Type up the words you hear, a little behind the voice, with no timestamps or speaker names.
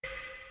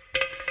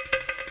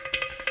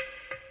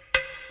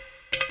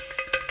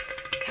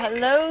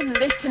Hello,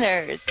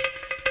 listeners.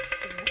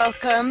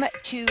 Welcome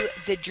to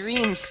the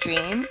Dream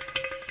Stream,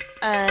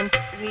 and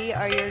we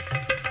are your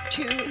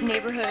two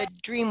neighborhood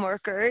dream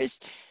workers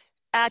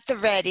at the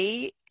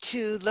ready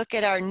to look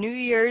at our New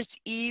Year's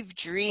Eve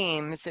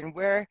dreams and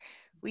where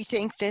we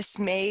think this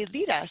may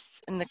lead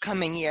us in the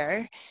coming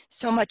year.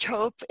 So much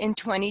hope in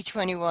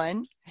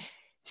 2021.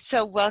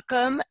 So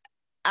welcome.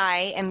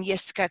 I am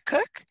Yiskah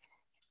Koock.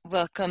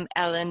 Welcome,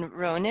 Ellen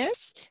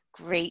Ronis.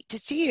 Great to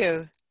see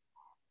you.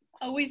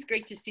 Always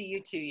great to see you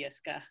too,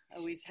 Yiskah.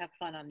 Always have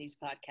fun on these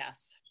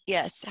podcasts.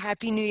 Yes,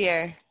 Happy New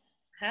Year.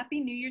 Happy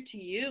New Year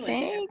to you.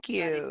 Thank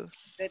you.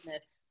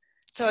 Goodness.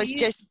 So it's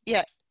just,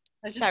 yeah,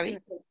 I was sorry.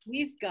 just going to say,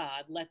 please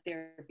God, let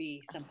there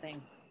be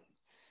something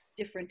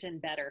different and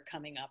better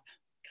coming up.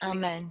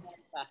 Amen.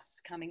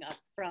 Coming up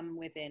from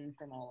within,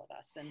 from all of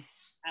us, and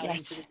out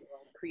into the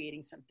world,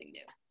 creating something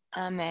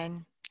new.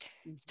 Amen.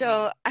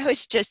 So I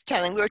was just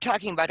telling, we were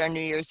talking about our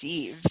New Year's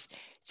Eves.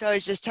 So I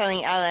was just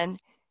telling Ellen,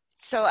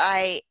 so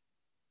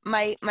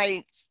my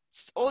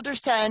older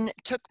son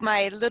took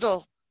my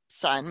little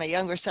son, my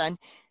younger son,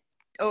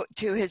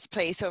 to his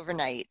place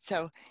overnight.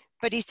 So,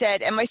 but he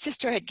said, and my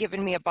sister had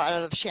given me a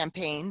bottle of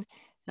champagne, and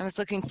I was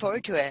looking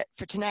forward to it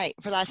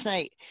for last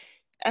night.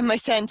 And my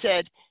son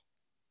said,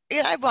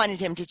 yeah, I wanted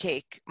him to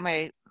take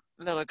my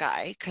little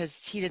guy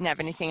because he didn't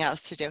have anything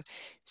else to do.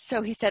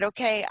 So he said,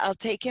 okay, I'll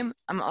take him.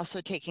 I'm also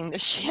taking the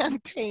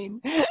champagne.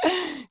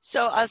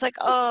 So I was like,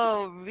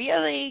 oh,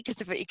 really?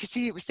 Because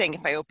he was saying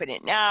if I open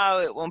it now,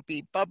 it won't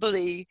be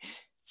bubbly.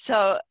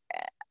 So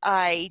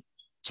I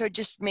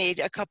just made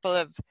a couple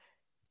of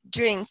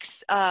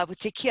drinks with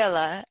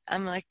tequila.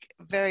 I'm like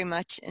very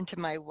much into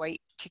my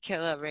white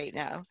tequila right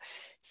now.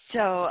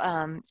 So,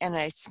 and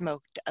I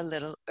smoked a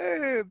little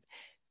herb,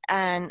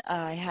 and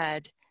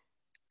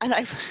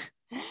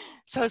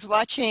so I was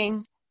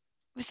watching,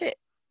 it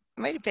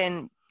might have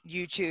been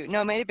YouTube.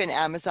 No, it might have been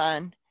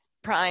Amazon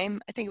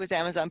Prime. I think it was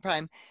Amazon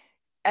Prime.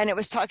 And it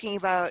was talking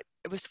about,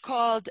 it was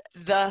called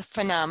The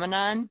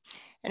Phenomenon.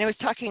 And it was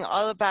talking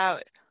all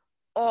about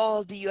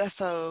all the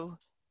UFO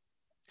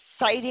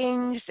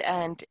sightings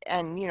and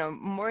you know,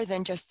 more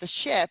than just the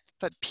ship,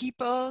 but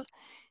people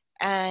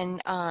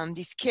and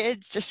these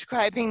kids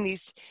describing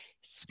these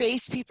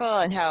space people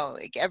and how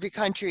like, every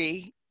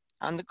country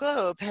on the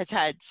globe has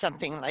had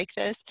something like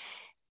this.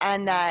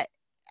 And that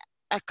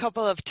a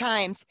couple of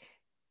times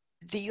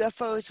the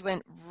UFOs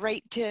went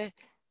right to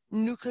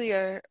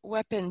nuclear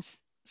weapons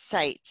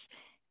sites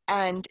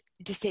and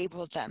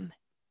disabled them.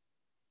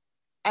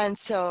 And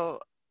so,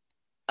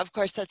 of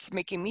course, that's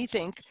making me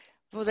think,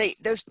 well,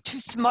 they're too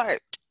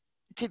smart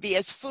to be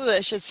as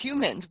foolish as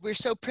humans. We're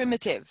so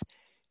primitive.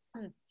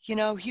 You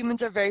know,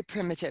 humans are very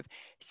primitive.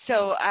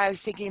 So I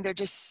was thinking they're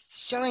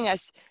just showing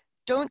us,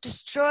 don't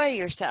destroy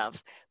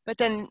yourselves. But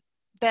then,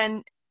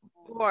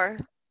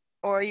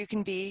 or you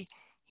can be,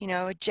 you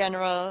know, a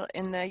general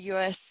in the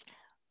U.S.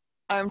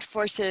 Armed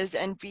Forces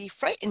and be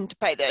frightened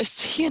by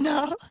this, you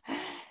know?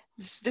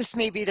 This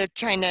maybe they're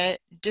trying to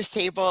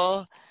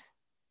disable.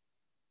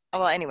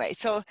 Well, anyway,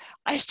 so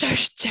I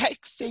started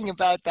texting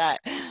about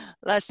that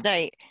last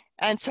night.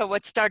 And so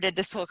what started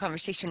this whole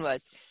conversation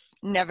was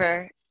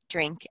never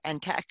drink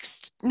and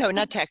text. No,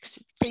 not text,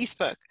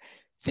 Facebook.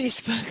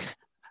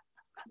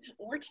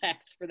 Or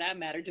text for that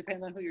matter,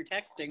 depends on who you're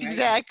texting,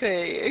 right?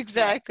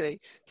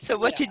 Exactly. So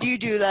what did you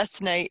do last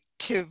night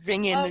to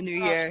ring in the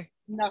new year?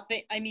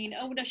 Nothing. I mean,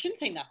 I shouldn't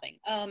say nothing.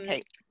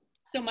 Okay.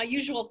 So my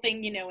usual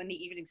thing, you know, in the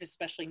evenings,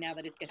 especially now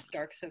that it gets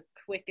dark so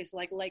quick, is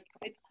like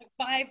it's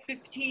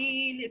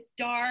 5:15, it's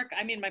dark,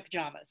 I'm in my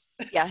pajamas.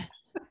 Yeah.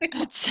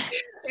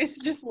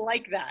 It's just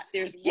like that.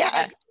 There's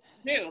yeah.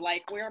 do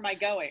like, where am I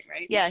going,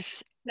 right?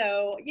 Yes.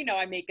 So, you know,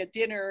 I make a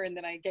dinner and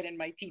then I get in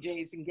my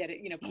PJs and get it,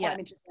 you know, climb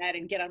into bed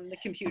and get on the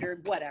computer,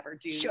 whatever,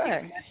 do sure. You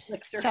know,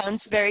 Netflix or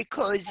sounds very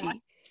cozy.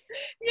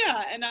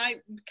 Yeah, and I'm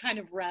kind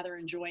of rather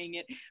enjoying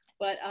it.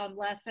 But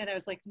last night I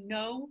was like,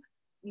 no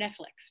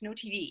Netflix, no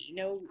TV,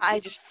 no. I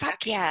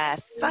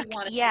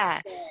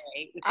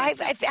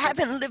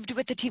haven't lived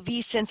with the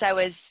TV since I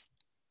was,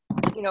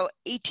 you know,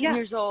 18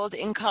 years old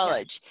in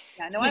college.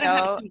 Yeah, no, I don't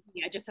have a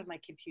TV. I just have my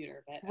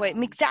computer. But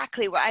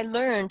exactly. Well, I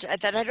learned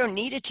that I don't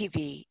need a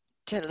TV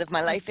to live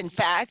my life. In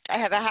fact, I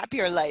have a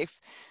happier life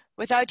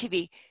without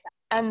TV.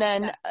 And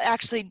then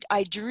actually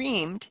I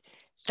dreamed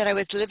that I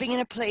was living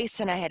in a place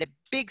and I had a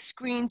big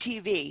screen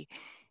TV.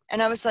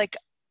 And I was like,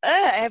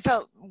 I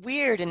felt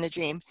weird in the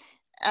dream.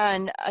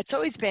 And it's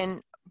always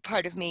been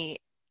part of me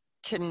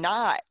to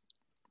not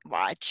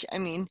watch. I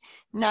mean,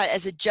 not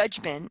as a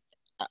judgment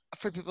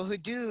for people who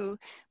do,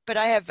 but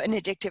I have an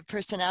addictive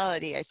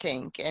personality, I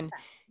think. And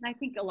I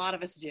think a lot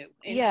of us do.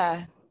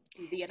 Yeah.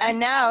 And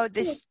now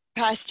this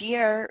past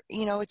year,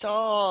 you know, it's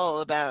all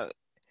about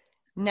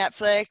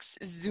Netflix,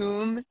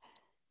 Zoom,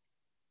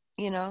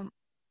 you know,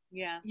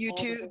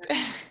 YouTube.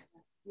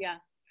 Yeah.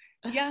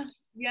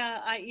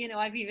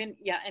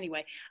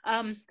 Anyway.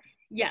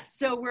 Yes,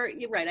 so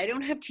you're right. I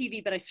don't have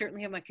TV, but I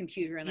certainly have my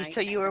computer, and so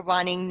you were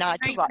wanting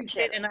not to watch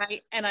it, and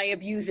I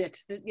abuse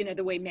it. You know,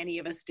 the way many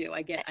of us do.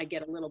 I get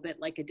a little bit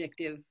like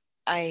addictive.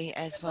 I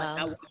as well.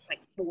 I'll watch like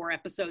 4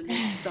 episodes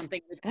into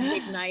something with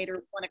midnight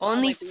or 1 o'clock.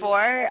 Only Like,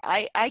 4?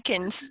 I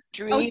can oh,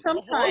 stream the whole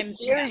sometimes,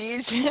 yeah.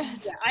 series.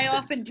 Yeah, I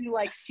often do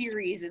like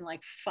series in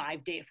like 4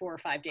 or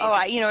 5 days.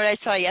 Oh, you know what I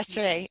saw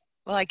yesterday?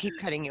 Well, I keep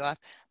cutting you off,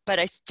 but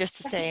just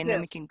to That's say, and then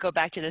good. we can go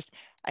back to this.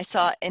 I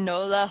saw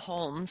Enola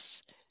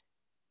Holmes.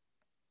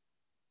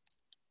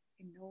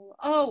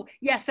 Oh,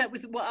 yes, that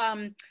was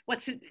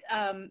what's it?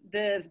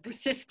 The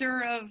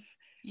sister of.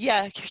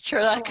 Yeah,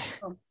 Sherlock.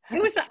 It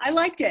was. I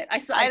liked it. I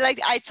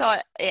saw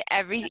it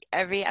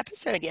every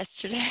episode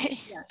yesterday.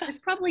 Yeah, there's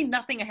probably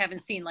nothing I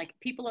haven't seen. Like,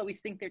 people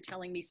always think they're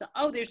telling me, so,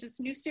 oh, there's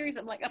this new series.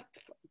 I'm like, oh,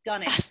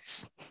 done it.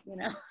 You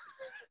know,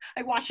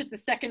 I watch it the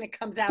second it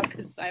comes out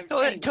because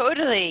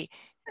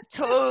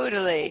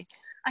Totally.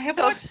 I have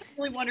watched some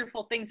really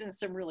wonderful things and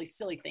some really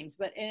silly things,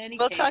 but in any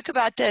We'll case, talk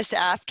about this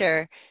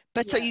after.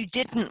 But yeah. So you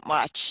didn't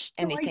watch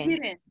anything? No, I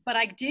didn't, but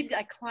I did.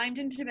 I climbed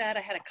into bed. I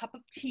had a cup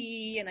of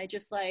tea, and I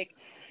just like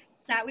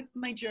sat with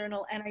my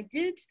journal, and I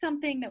did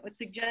something that was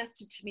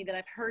suggested to me that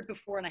I've heard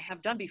before and I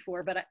have done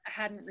before, but I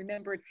hadn't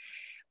remembered.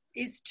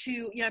 Is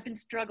to, I've been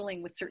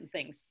struggling with certain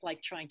things, like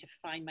trying to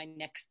find my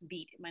next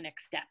beat, my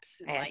next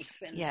steps in life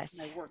and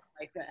my work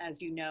life,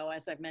 as you know,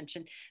 as I've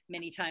mentioned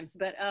many times.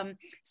 But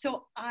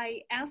so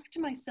I asked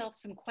myself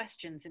some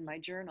questions in my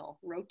journal,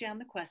 wrote down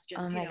the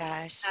questions. Oh my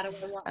gosh, how do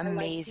I want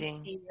amazing. my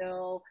life to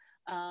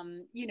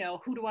feel?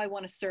 Who do I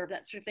want to serve?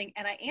 That sort of thing.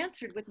 And I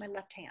answered with my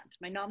left hand,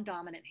 my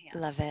non-dominant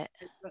hand. Love it.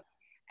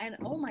 And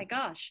oh my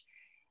gosh,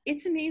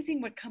 it's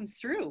amazing what comes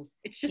through.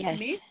 It's just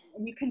amazing,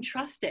 and you can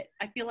trust it.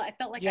 I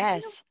felt like I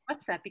can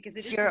trust that because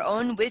it's your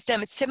own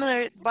wisdom. It's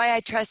similar why I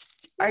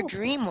trust our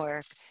dream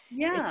work.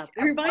 Yeah,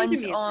 it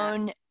reminded me of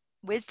own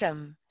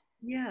wisdom.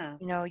 Yeah,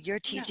 you're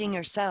teaching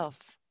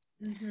yourself.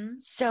 Mm-hmm.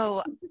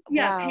 So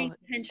wow. Paying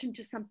attention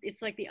to something.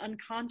 It's like the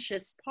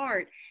unconscious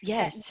part.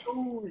 That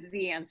knows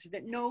the answer.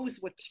 That knows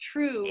what's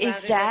true.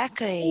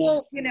 Exactly.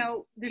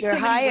 There's your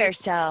higher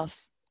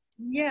self.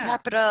 Yeah.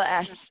 Capital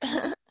S.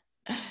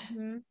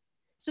 Mm-hmm.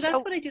 So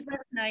that's what I did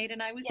last night,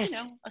 and I was,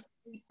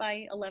 asleep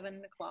by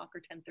 11 o'clock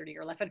or 10:30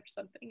 or 11 or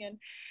something, and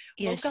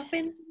woke up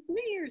in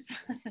tears.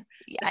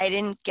 I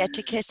didn't get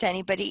to kiss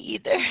anybody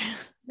either.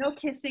 No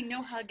kissing,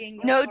 no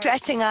hugging, no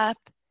dressing up.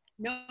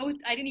 No,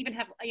 I didn't even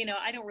have.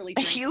 I don't really.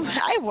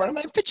 I wore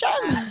my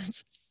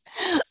pajamas.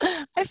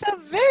 I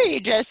felt very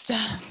dressed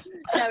up.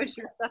 I was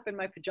dressed up in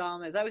my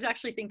pajamas. I was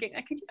actually thinking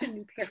I could use a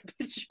new pair of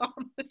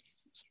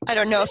pajamas. I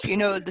don't know if you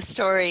know the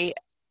story,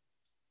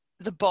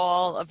 The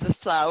Ball of the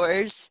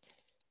Flowers.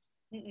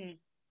 Mm-mm.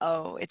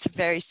 Oh, it's a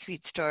very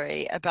sweet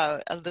story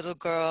about a little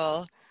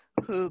girl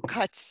who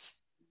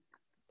cuts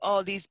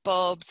all these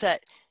bulbs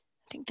that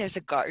I think there's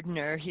a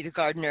gardener. The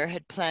gardener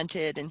had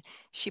planted, and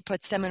she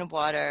puts them in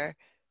water,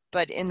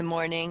 but in the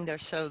morning they're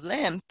so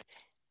limp.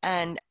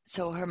 And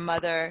so her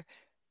mother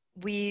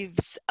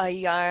weaves a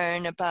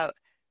yarn about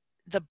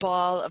the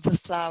ball of the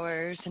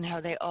flowers and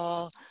how they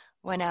all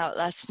went out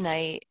last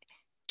night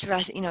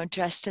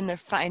dressed in their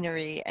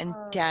finery and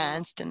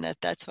danced, and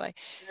that's why.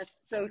 That's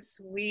so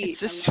sweet. It's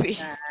so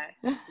sweet.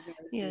 Very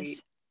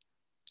sweet.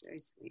 Very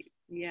sweet.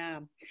 Yeah.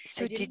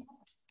 So didn't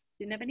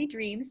have any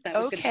dreams. That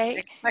was okay. The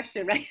next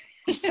question, right?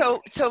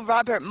 so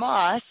Robert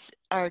Moss,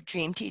 our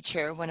dream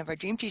teacher, one of our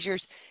dream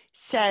teachers,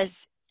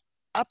 says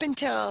up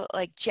until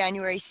like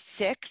January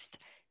 6th,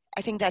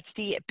 I think that's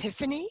the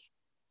Epiphany,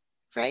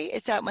 right?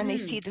 Is that when they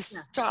see the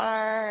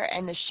star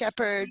and the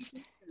shepherds,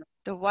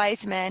 the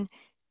wise men?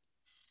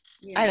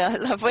 Yeah. I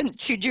love when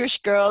 2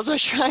 Jewish girls are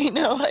trying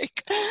to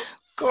like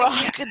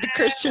grok the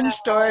Christian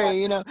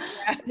story,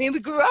 I mean, we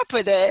grew up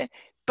with it,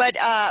 but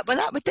well,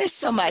 not with this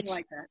so much.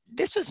 Like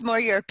this was more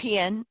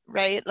European,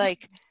 right?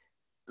 Like,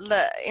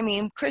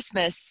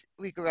 Christmas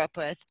we grew up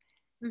with,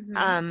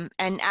 and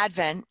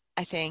Advent,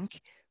 I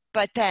think.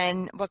 But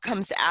then what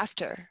comes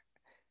after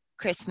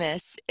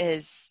Christmas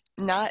is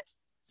not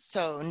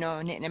so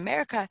known in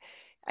America.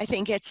 I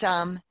think it's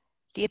the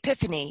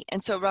Epiphany.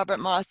 And so Robert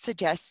Moss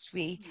suggests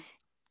we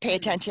pay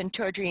attention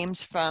to our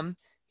dreams from,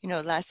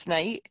 last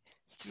night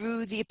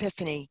through the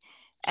Epiphany.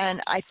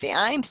 And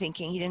I'm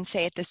thinking, he didn't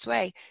say it this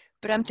way,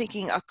 but I'm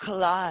thinking a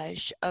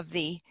collage of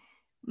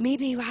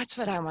maybe that's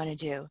what I want to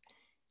do.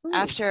 Ooh.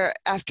 After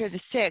the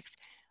 6th,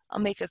 I'll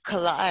make a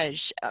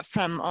collage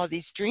from all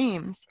these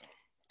dreams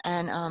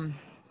and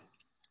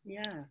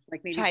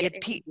like maybe try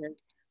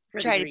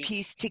to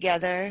piece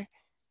together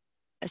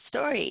a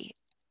story.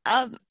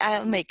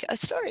 I'll make a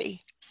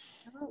story.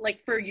 Like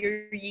for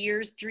your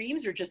year's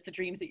dreams, or just the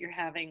dreams that you're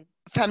having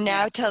from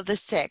now till the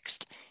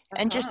 6th,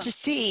 and just to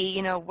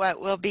see, what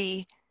will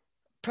be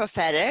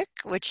prophetic,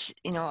 which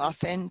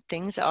often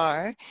things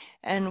are,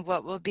 and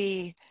what will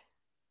be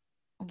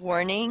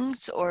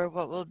warnings, or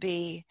what will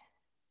be,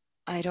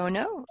 I don't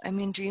know. I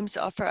mean, dreams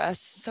offer us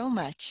so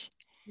much.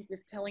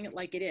 Just telling it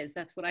like it is.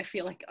 That's what I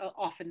feel like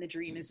often the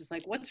dream is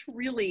like, what's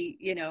really,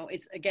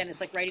 it's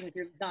like writing with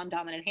your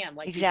non-dominant hand.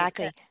 Like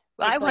exactly.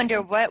 Well, I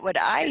wonder what would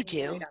I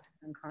do?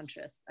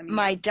 Unconscious.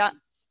 My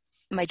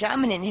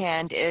dominant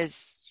hand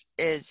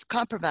is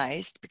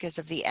compromised because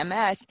of the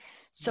MS,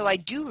 so I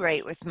do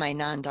write with my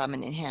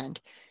non-dominant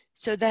hand.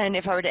 So then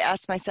if I were to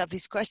ask myself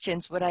these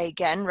questions, would I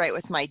again write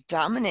with my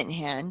dominant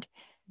hand?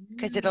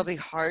 Because it'll be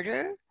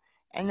harder,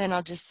 and then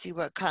I'll just see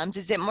what comes.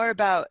 Is it more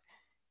about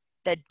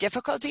the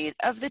difficulty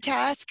of the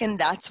task, and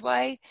that's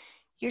why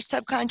your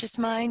subconscious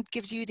mind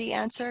gives you the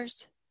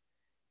answers?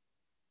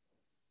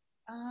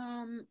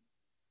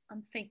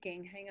 I'm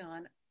thinking, hang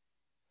on.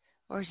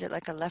 Or is it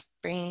like a left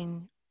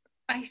brain?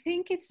 I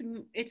think it's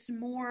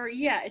more,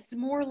 yeah, it's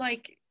more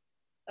like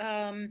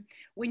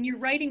when you're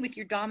writing with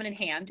your dominant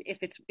hand, if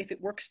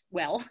it works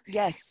well,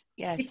 Yes,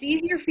 yes. it's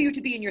easier for you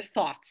to be in your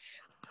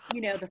thoughts,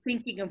 the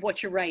thinking of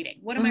what you're writing.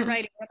 What am I Mm-hmm.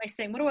 writing? What am I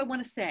saying? What do I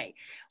want to say?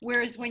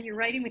 Whereas when you're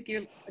writing with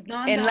your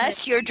non-dominant,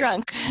 Unless you're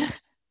drunk.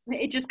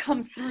 it just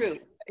comes through.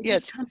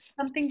 Yes.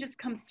 Something just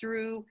comes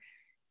through.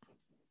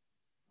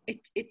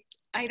 It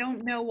I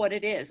don't know what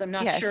it is. I'm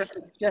not sure if Yes.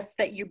 it's just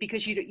that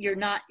because you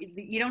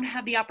don't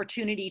have the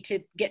opportunity to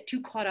get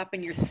too caught up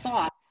in your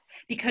thoughts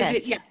because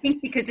Yes. I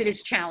think because it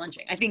is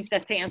challenging. I think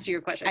that's to answer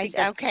your question. I think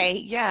that's Okay.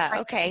 Yeah.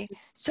 Okay.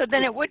 So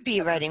then it would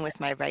be writing with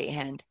my right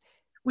hand.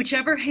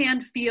 whichever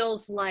hand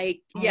feels like,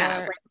 yeah, More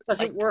like it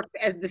doesn't like, work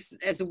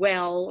as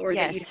well, or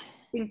that you yes.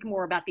 think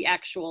more about the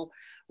actual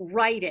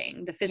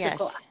writing, the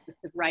physical Yes.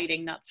 aspect of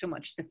writing, not so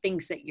much the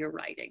things that you're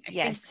writing. I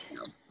think Yes.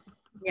 so.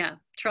 Yeah,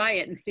 try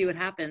it and see what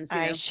happens.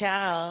 I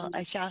shall.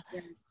 I shall.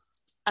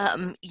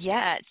 Yeah.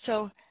 Yeah.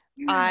 So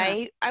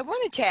Yeah. I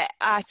wanted to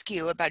ask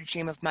you about a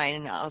dream of mine,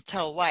 and I'll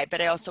tell why,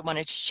 but I also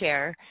wanted to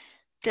share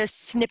the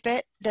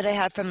snippet that I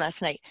had from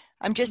last night.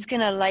 I'm just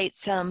gonna light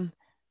some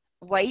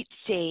white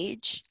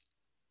sage.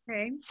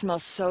 Okay. It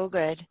smells so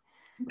good.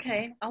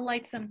 Okay. I'll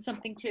light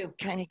something too.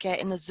 Kind of get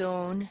in the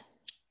zone.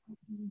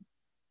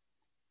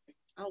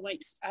 I'll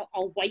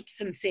white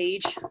some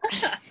sage.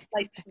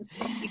 Light some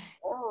sage.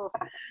 Oh.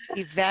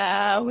 Be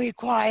very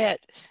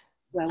quiet.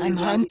 I'm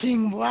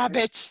hunting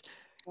rabbits.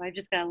 Well, I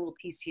just got a little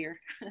piece here.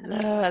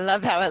 I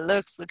love how it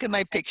looks. Look at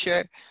my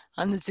picture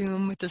on the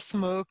Zoom with the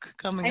smoke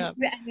coming And up.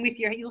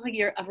 you look like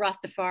you're a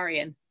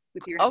Rastafarian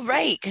with your. Oh,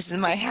 right, because of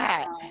my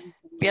hat.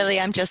 Really,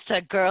 I'm just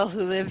a girl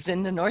who lives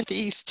in the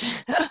Northeast.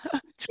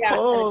 It's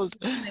cold.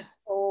 It's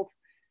cold.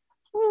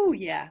 Oh,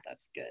 yeah,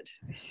 that's good.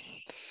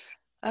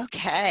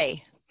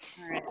 Okay.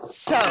 All right.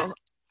 So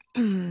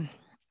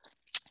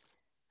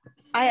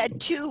I had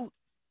two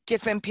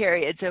different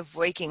periods of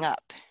waking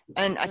up,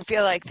 and I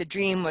feel like the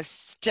dream was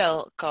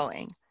still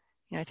going.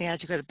 I think I had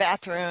to go to the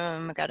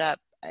bathroom. I got up,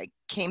 I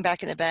came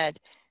back in the bed,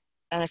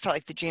 and I felt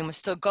like the dream was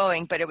still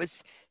going, but it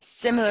was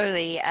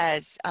similarly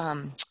as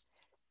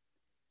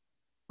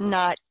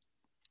not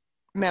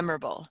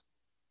memorable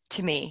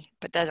to me.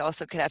 But that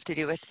also could have to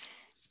do with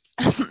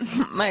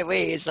my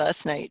ways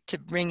last night to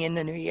bring in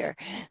the new year.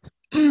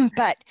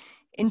 But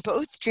in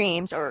both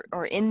dreams, or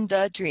in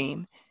the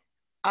dream,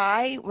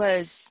 I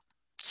was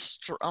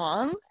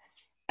strong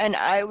and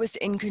I was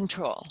in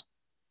control.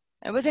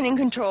 I wasn't in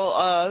control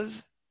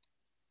of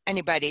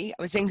anybody.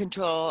 I was in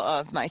control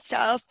of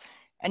myself,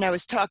 and I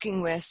was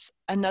talking with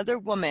another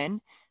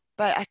woman,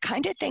 but I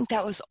kind of think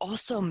that was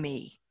also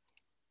me,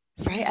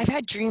 right? I've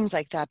had dreams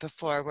like that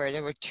before where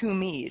there were two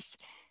me's,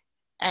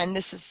 and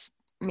this is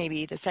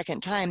maybe the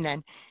second time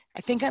then.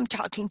 I think I'm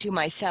talking to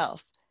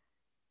myself,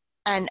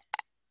 and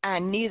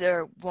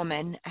neither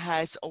woman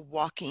has a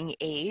walking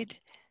aid,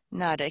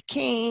 not a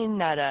cane,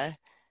 not a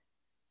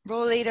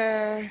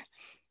rollator.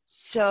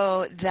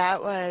 So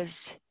that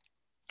was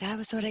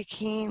what I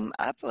came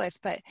up with.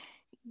 But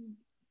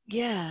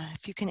yeah,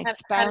 if you can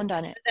expound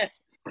on it.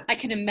 I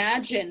can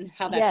imagine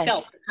how that Yes.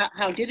 felt.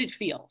 How did it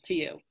feel to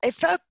you? It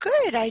felt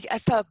good. I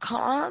felt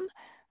calm.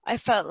 I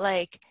felt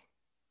like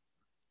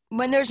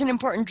when there's an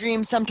important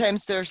dream,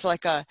 sometimes there's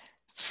like a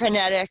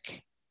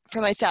frenetic for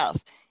myself.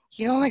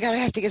 Oh my God, I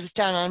have to get this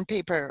down on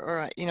paper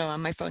or,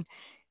 on my phone.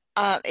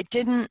 It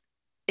didn't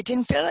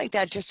feel like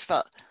that. It just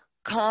felt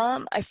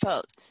calm. I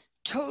felt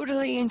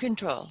totally in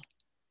control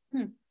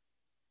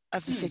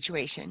of the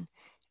situation.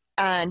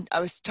 And I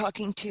was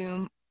talking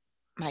to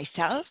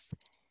myself,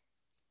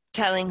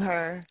 telling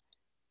her,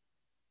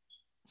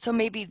 so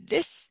maybe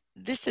this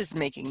is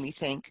making me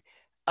think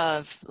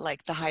of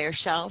like the higher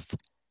self,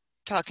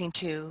 talking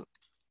to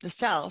the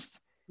self,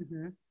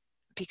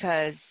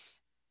 because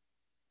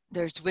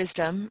there's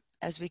wisdom,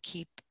 as we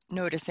keep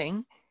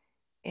noticing,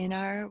 in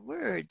our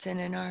words and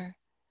in our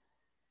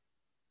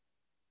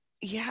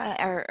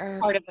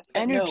part of us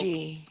that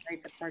energy. Knows,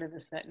 right? The part of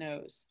us that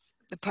knows.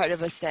 The part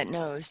of us that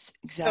knows,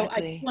 exactly.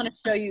 So I just want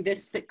to show you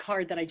the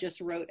card that I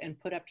just wrote and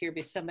put up here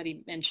because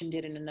somebody mentioned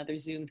it in another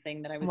Zoom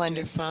thing that I was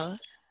Wonderful. doing.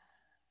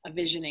 A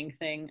visioning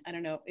thing. I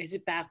don't know. Is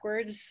it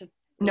backwards?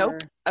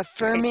 Nope.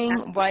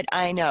 Affirming what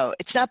I know.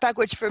 It's not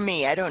backwards for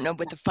me. I don't know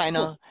what the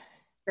final. Cool.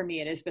 For me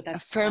it is, but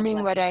that's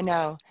affirming what I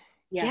know.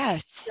 Yeah.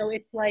 Yes. So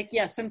it's like,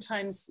 yeah,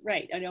 sometimes,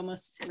 right. I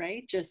almost,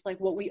 right. Just like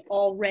what we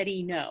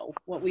already know,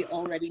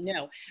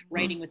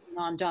 writing with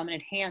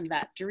non-dominant hand,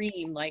 that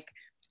dream, like,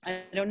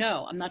 I don't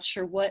know. I'm not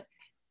sure what,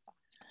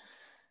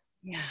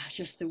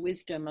 just the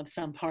wisdom of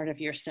some part of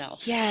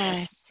yourself.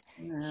 Yes.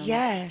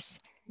 Yes.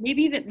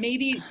 Maybe, like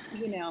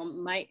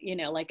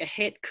a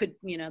hit could,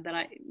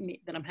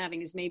 that I'm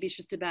having is maybe it's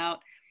just about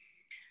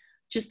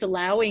just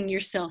allowing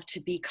yourself to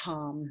be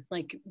calm,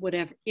 like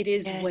whatever it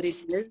is, what it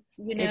Yes, is,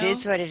 it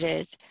is what it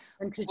is.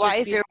 and to just be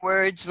Wiser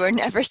words were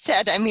never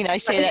said. I mean, I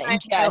say right. that in I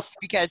know. jest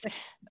because it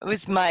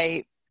was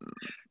my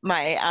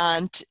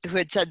aunt who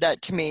had said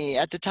that to me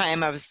at the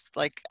time. I was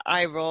like,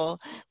 eye roll,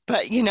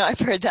 but I've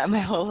heard that my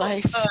whole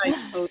life. I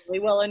totally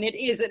well, and it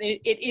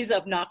is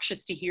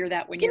obnoxious to hear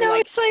that when you're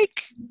like It's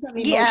like, some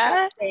emotional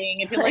yeah,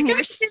 thing, and people are like, and oh,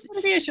 it is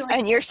what it is. You're like,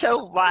 and you're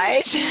so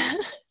wise.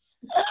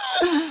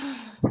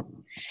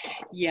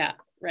 yeah,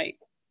 right.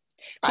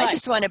 I But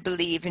just want to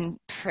believe in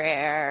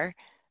prayer.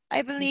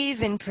 I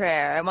believe in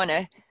prayer. I want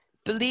to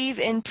believe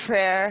in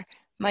prayer.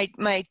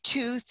 My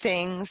two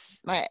things,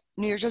 my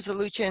New Year's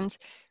resolutions,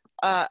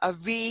 a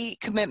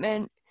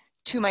recommitment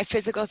to my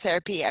physical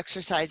therapy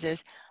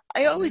exercises.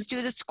 I always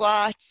do the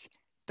squats,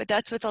 but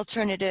that's with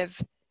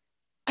alternative.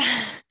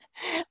 I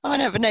want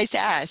to have a nice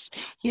ass,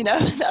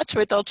 that's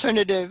with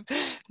alternative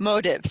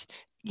motives,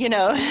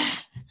 I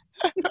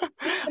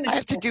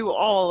have to do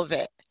all of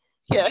it.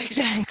 Yeah,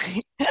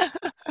 exactly.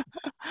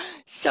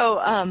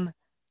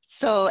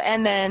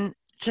 And then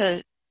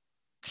to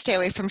stay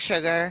away from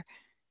sugar,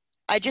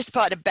 I just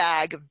bought a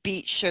bag of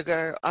beet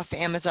sugar off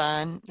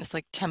Amazon. It's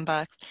like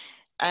 $10.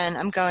 And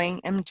I'm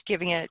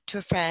giving it to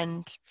a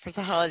friend for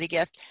the holiday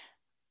gift.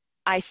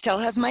 I still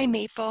have my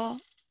maple.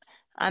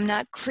 I'm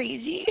not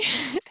crazy.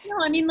 no,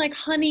 I mean like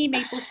honey,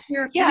 maple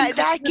syrup. You Yeah, can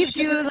that have gives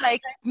sugar. you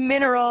like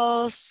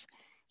minerals,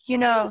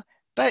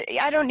 but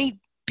I don't need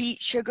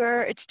beet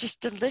sugar. It's just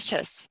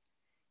delicious.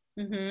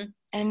 Mm-hmm. And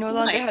I no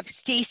longer Right. have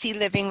Stacy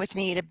living with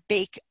me to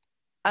bake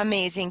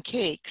amazing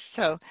cakes.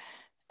 So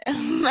I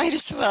might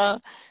as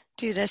well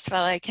do this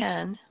while I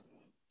can.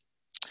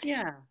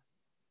 Yeah.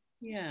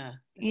 Yeah.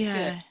 That's good.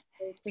 Yeah.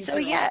 Those things So are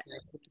all yeah.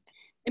 good.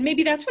 And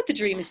maybe that's what the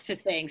dream is to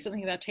saying,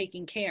 something about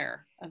taking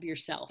care of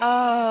yourself.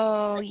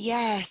 Oh,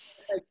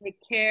 yes. Like take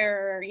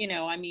care,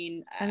 I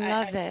mean, I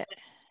love it.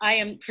 I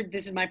am,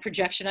 this is my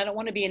projection. I don't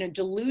want to be in a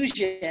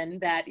delusion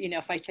that,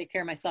 if I take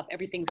care of myself,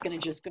 everything's going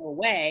to just go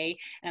away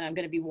and I'm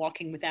going to be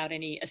walking without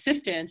any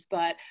assistance.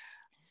 But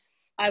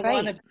I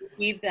want Right. to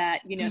believe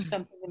that,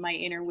 something in my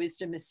inner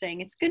wisdom is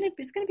saying it's going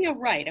to be all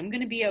right. I'm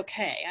going to be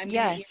okay. I'm going to,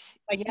 if Yes.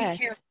 I take care of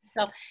Yes.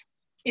 myself,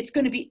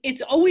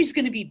 it's always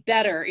going to be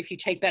better if you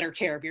take better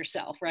care of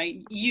yourself, right?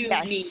 You,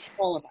 me, Yes.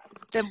 all of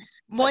us. The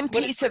But one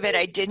piece of it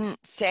I didn't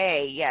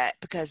say yet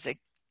because it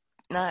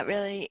not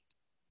really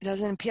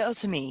doesn't appeal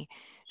to me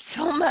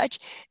so much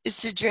is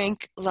to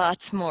drink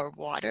lots more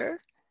water.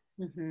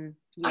 mm-hmm.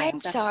 Yeah, I'm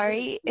that's really sorry.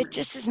 It important.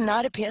 just is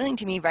not appealing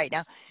to me right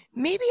now.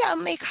 Maybe I'll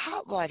make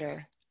hot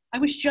water. I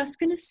was just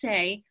going to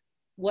say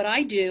what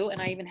I do,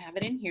 and I even have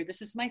it in here.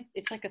 It's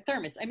like a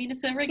thermos. I mean,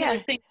 it's a regular Yeah.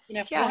 thing,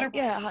 Yeah. water.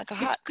 Yeah. Like a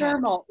It's hot cup.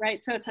 thermal,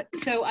 right?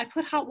 So I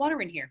put hot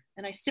water in here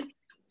and I sip.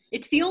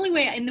 It's the only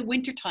way in the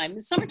wintertime.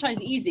 The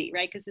summertime's easy,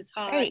 right? Because it's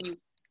hot Right. and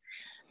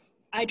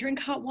I drink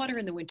hot water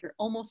in the winter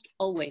almost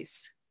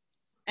always.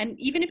 And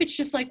even if it's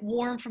just like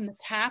warm from the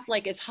tap,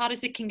 like as hot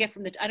as it can get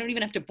I don't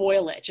even have to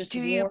boil it, just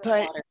warm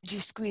water. Do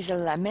you squeeze a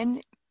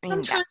lemon? I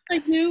mean, Sometimes I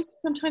do,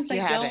 sometimes you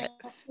I have don't. it.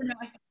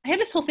 I had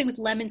this whole thing with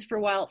lemons for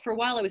a while. For a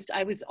while, I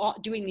was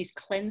doing these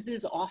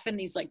cleanses, often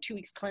these like 2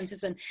 weeks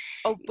cleanses, and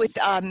Oh, with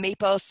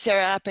maple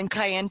syrup and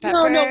cayenne no, it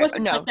pepper? wasn't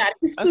like No. that.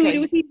 It was food. It Okay.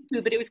 was eating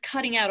food, but it was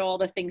cutting out all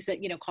the things that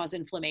cause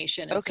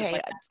inflammation and stuff Okay.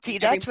 like that. See,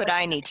 Every that's what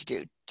I need to do.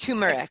 like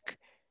Turmeric. That's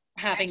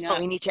having what a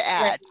we need to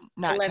lemon, add,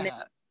 a not cut lemon.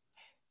 out.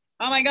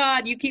 Oh my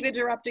God, you keep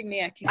interrupting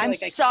me. I feel I'm like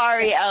I can't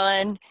sorry,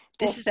 Ellen. full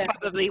This is sentence.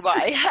 probably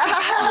why. Yeah,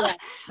 I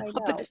I'll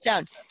put know. this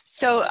down.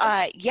 So,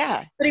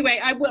 yeah. But anyway,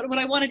 what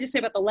I wanted to say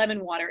about the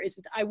lemon water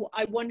is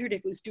I wondered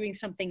if it was doing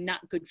something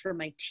not good for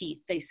my teeth.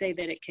 They say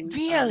that it can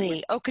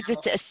Really? Oh, because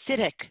it's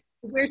acidic.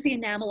 wears the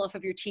enamel off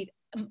of your teeth.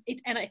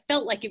 And I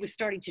felt like it was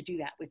starting to do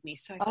that with me.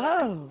 So I thought,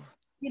 Oh,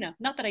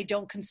 not that I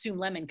don't consume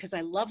lemon because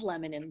I love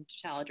lemon in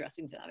salad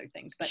dressings and other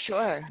things, but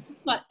sure.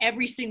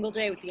 every single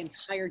day with the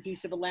entire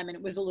juice of a lemon,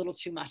 it was a little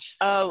too much.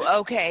 Oh,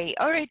 okay.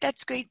 All right.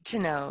 That's great to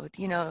know.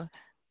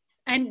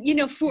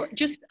 And for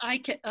just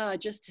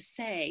to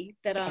say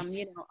that Yes.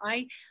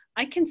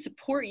 I can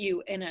support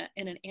you in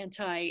an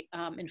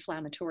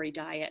anti-inflammatory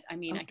diet. I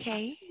mean,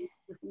 Okay.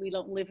 we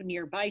don't live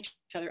nearby each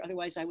other,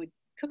 otherwise I would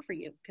cook for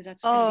you because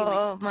that's going to be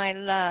Oh, my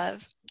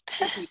love.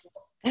 my people.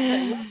 I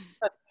love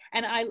cook.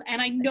 And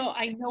I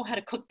know how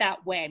to cook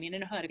that way. I mean, I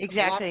know how to cook a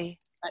lot, Exactly.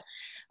 but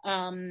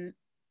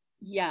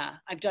yeah,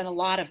 I've done a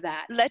lot of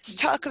that. Let's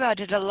talk about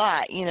it a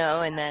lot,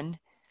 and then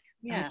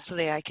Yeah.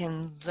 hopefully I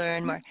can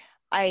learn more.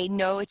 I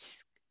know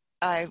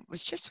I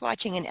was just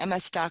watching an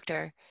MS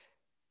doctor,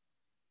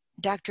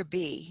 Dr.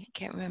 B, I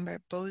can't remember,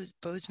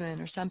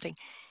 Bozeman or something,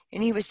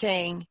 and he was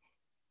saying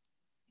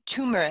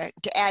turmeric,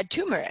 to add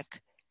turmeric.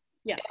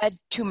 Add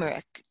Yes.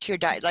 turmeric to your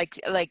diet,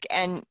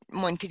 and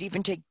one could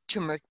even take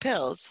turmeric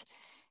pills.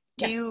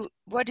 Yes.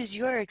 What is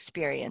your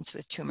experience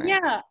with turmeric?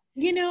 Yeah.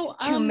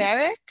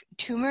 Turmeric?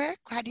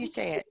 How do you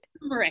say it?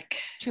 Turmeric. I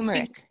think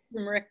Turmeric.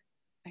 turmeric.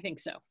 I think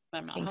so, but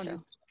I'm I not think 100% so.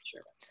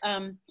 sure.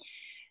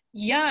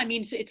 Yeah, I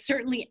mean, it's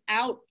certainly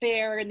out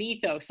there in the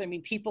ethos. I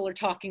mean, people are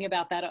talking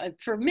about that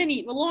for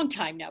a long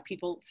time now.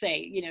 People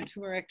say,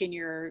 turmeric in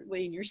your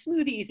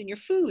smoothies, in your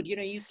food.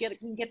 You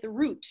can get the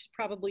root.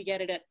 Probably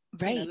get it at the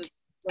Right.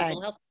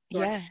 local health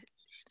store, Yeah.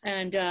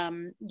 and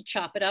you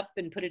chop it up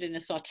and put it in a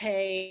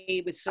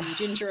saute with some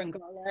ginger and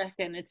garlic,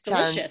 and it's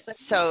Sounds delicious.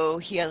 so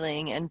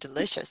healing and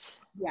delicious.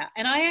 Yeah,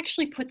 and I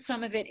actually put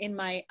some of it in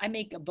I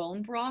make a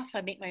bone broth.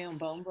 I make my own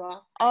bone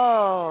broth.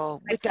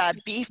 Oh, I with put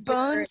some beef ginger.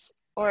 bones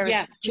or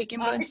Yes. chicken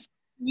bones?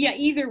 Yeah,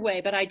 either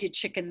way, but I did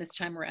chicken this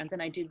time around.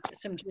 Then I did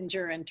some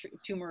ginger and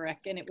turmeric,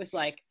 and it was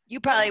like, You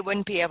probably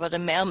wouldn't be able to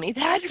mail me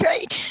that,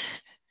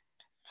 right?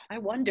 I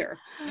wonder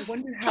how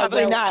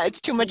Probably well. not.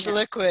 It's too much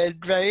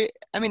liquid, right?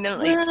 I mean, they don't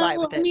let you fly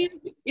Well, with I it. mean,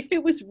 if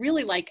it was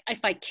really like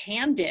if I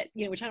canned it,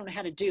 which I don't know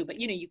how to do, but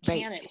you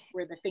Right. can it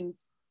where the thing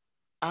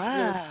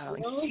really Oh,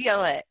 and feels.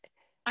 seal it.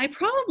 I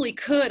probably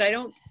could. I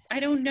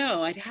don't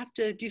know. I'd have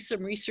to do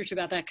some research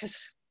about that because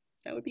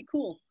that would be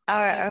cool.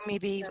 Or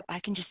maybe I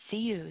can just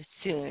see you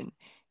soon.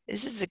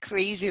 This is a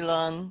crazy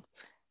long,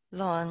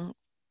 long,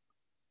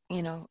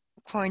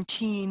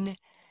 quarantine.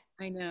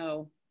 I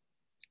know.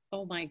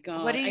 Oh my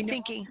What are God. I you know.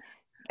 thinking?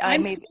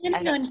 I'm Maybe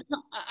I planning don't.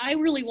 on, I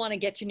really want to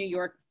get to New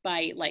York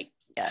by I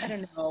Yeah.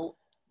 don't know,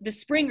 the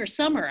spring or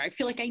summer. I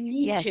feel like I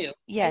need to. Yes.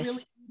 I really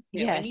Yes.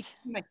 need to. I need to Yes.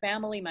 see my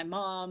family, my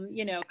mom, come Yeah,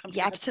 see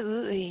the,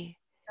 absolutely.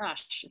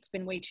 gosh, it's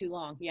been way too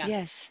long. Yeah.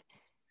 Yes.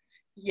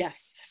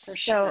 Yes, for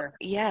So sure.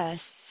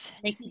 yes.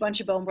 Make a bunch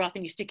of bone broth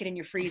and you stick it in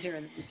your freezer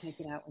and you take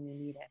it out when you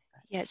need it.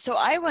 Yeah. So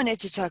I wanted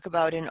to talk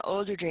about an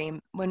older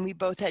dream when we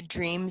both had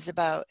dreams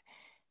about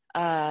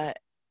uh,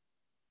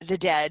 the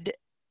dead.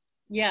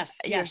 Yes,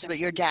 Yours, yes. but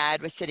your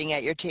dad was sitting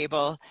at your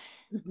table.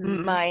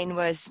 Mm-hmm. Mine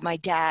was my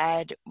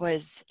dad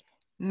was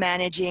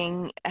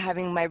managing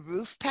having my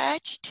roof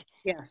patched.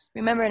 Yes.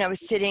 Remember, and I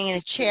was sitting in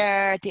a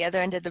chair at the other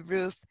end of the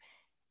roof.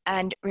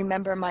 And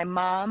remember, my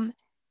mom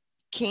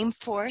came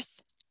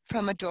forth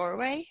from a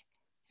doorway,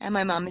 and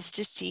my mom is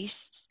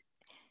deceased.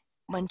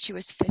 When she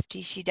was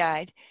 50, she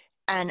died.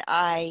 And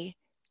I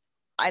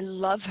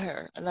love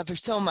her. I love her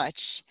so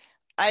much.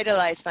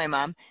 Idolize my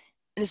mom.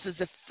 And this was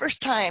the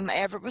first time I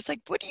ever was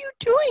like, what are you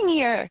doing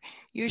here?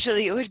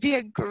 Usually it would be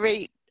a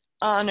great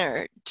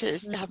honor to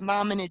have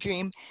mom in a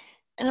dream.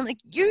 And I'm like,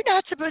 you're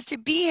not supposed to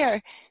be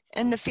here.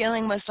 And the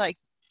feeling was like,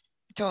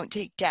 don't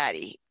take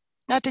daddy.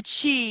 Not that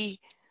she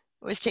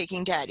was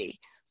taking daddy,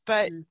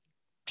 but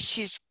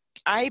she's,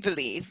 I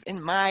believe,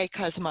 in my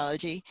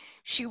cosmology,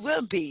 she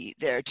will be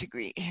there to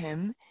greet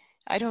him.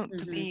 I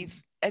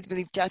believe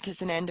death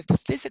is an end of the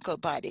physical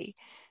body,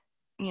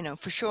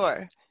 for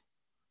sure,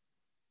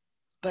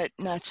 but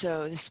not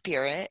so the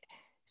spirit.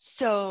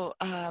 So,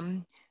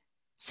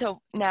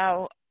 so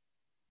now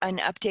an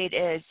update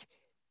is,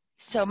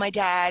 so my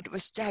dad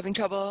was having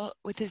trouble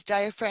with his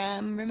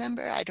diaphragm,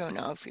 remember? I don't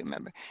know if you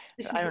remember.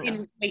 This I is don't know.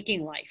 in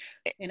waking life,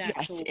 in Yes,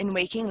 actual. in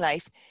waking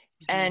life.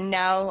 And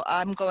now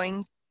I'm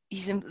going,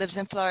 lives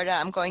in Florida.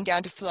 I'm going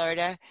down to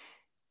Florida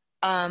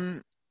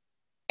um,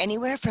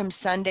 anywhere from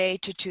Sunday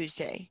to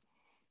Tuesday.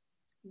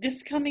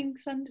 This coming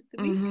Sunday,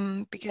 the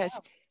week? Because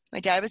Wow. my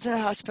dad was in the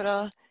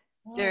hospital.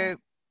 Wow.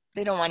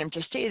 They don't want him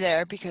to stay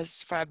there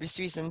because for obvious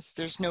reasons,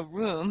 there's no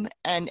room.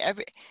 And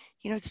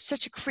it's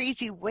such a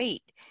crazy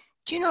wait.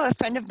 Do you know a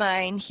friend of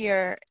mine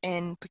here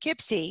in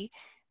Poughkeepsie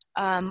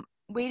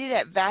waited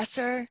at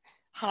Vassar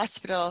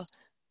Hospital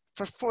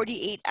for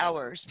 48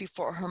 hours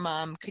before her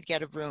mom could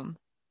get a room.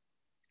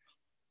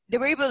 They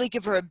were able to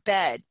give her a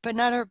bed, but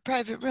not her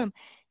private room.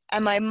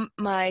 And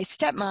my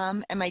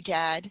stepmom and my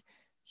dad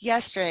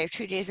yesterday,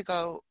 2 days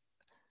ago,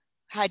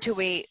 had to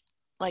wait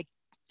like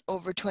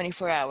over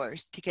 24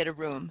 hours to get a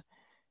room.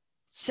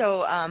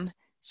 So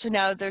so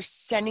now they're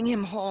sending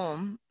him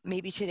home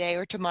maybe today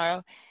or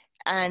tomorrow,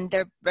 and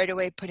they're right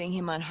away putting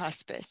him on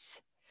hospice.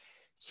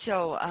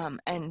 So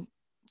and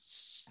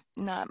it's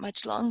not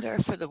much longer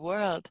for the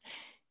world.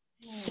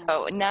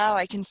 So now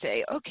I can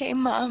say, okay,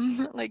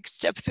 mom, like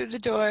step through the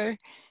door,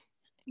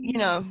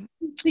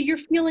 So you're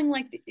feeling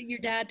like your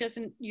dad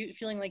doesn't, you're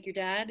feeling like your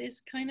dad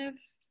is kind of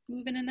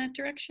moving in that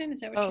direction?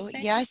 Is that what you're Oh,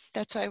 saying? yes,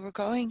 that's why we're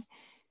going.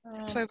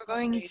 That's Oh, why I'm we're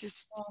going. It's sorry.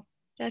 just, Oh,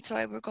 that's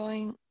why we're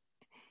going.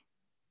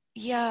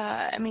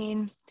 Yeah, I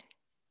mean,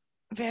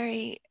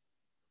 very,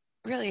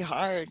 really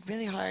hard,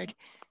 really hard.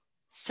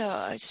 So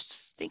I was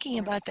just thinking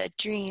about that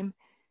dream.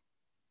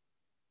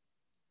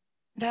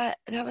 That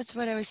was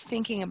what I was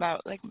thinking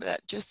about, like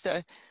that, just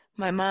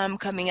my mom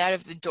coming out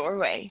of the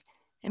doorway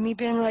and me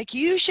being like,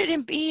 you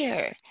shouldn't be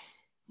here.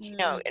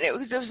 And it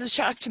was a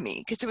shock to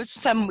me because it was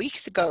some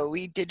weeks ago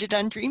we did it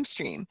on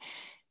Dreamstream. I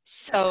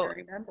So,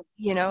 remember.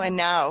 and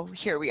now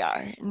here we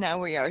are. Now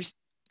we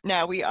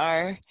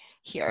are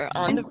here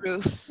on the And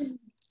roof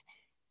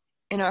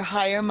in our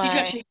higher did you mind.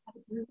 actually have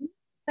a dream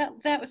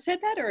that was said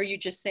that, or are you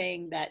just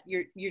saying that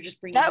you're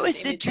just bringing That those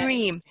was the images? That image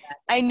dream. back?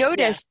 I Yeah.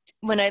 noticed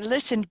when I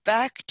listened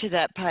back to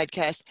that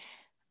podcast,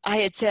 I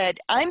had said,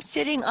 I'm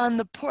sitting on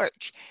the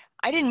porch.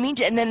 I didn't mean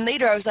to. And then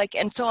later I was like,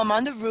 and so I'm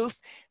on the roof,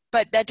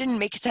 but that didn't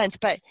make sense.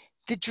 But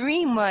the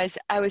dream was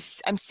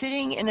I'm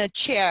sitting in a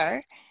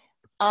chair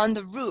on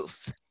the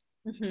roof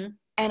Mm-hmm.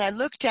 And I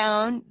looked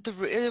down,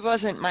 it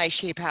wasn't my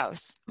shape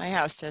house. My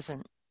house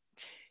doesn't.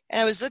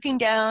 And I was looking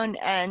down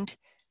and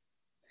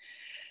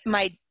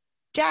my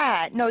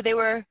dad, no, they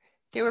were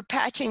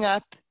patching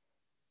up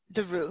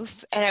the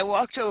roof, and I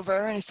walked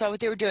over and I saw what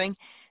they were doing,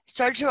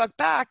 started to walk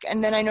back,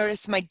 and then I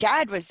noticed my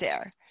dad was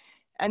there.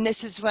 And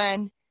this is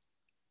when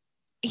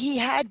he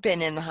had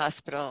been in the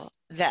hospital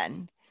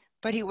then,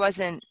 but he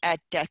wasn't at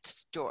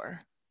death's door,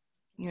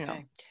 you know.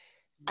 Okay.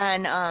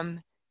 And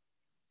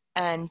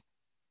and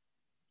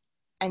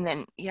and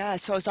then yeah,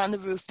 so I was on the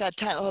roof that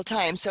time, whole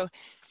time. So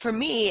for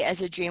me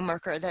as a dream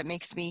worker, that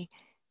makes me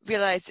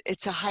realize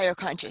it's a higher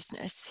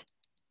consciousness,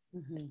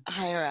 Mm-hmm.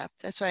 higher up.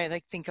 That's why I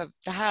like think of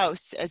the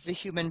house as the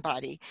human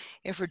body.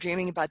 If we're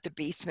dreaming about the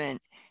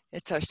basement,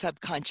 it's our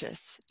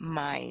subconscious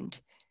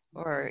mind Mm-hmm.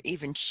 or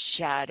even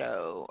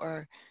shadow,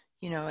 or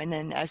and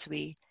then as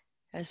we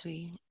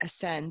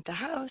ascend the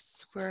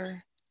house,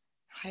 we're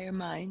higher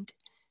mind.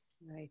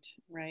 Right,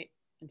 right.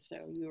 And so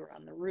you were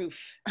on the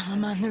roof.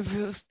 I'm on the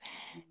roof.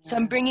 So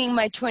I'm Yeah. bringing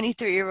my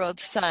 23-year-old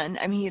son.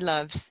 I mean, he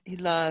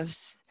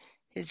loves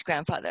his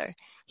grandfather.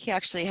 He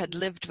actually had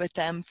lived with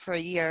them for a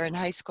year in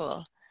high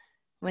school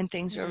when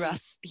things were Mm-hmm.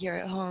 rough here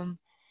at home.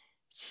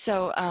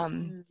 So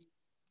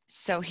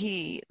so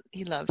he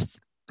loves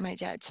my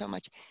dad so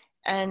much.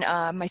 And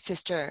my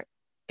sister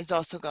is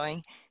also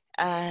going,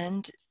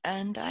 and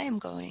I am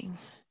going.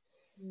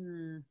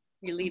 Mm-hmm.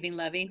 You're leaving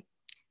Levy?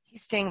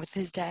 He's staying with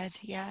his dad.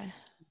 Yeah.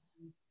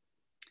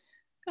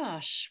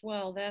 Gosh,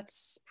 well,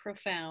 that's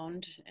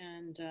profound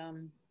and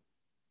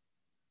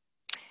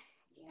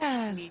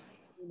Yeah.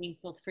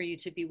 meaningful for you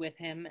to be with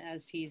him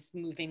as he's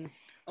moving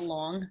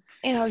along.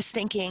 And I was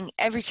thinking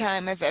every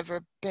time I've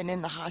ever been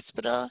in the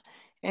hospital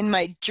in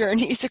my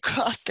journeys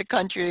across the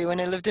country, when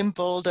I lived in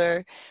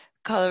Boulder,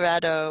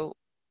 Colorado,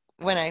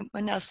 when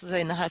else was I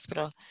in the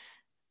hospital?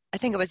 I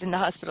think I was in the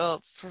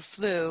hospital for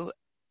flu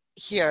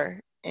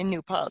here in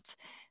New Paltz.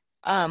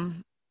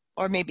 Um,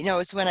 or maybe no, it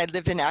was when I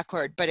lived in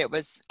Accord, but it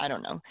was, I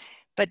don't know.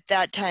 But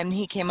that time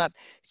he came up.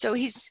 So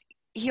he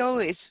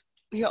always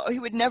he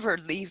would never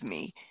leave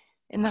me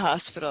in the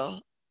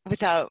hospital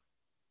without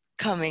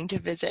coming to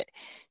visit.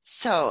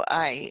 So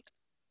I'm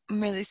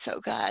really so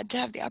glad to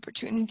have the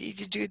opportunity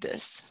to do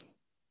this.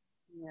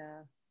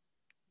 Yeah,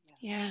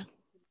 yeah. Yeah.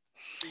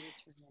 Do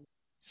this for him.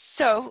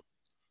 So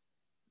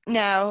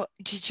now,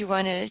 did you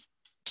want to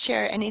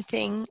share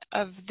anything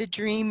of the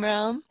dream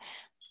realm?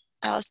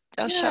 I'll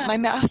shut Yeah, my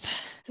mouth.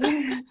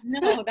 yeah.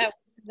 No,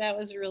 that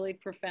was really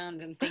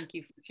profound, and thank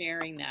you for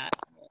sharing that.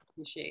 I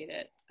appreciate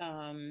it.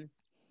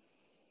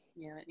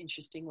 Yeah, an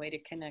interesting way to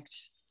connect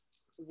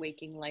the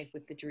waking life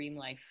with the dream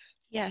life.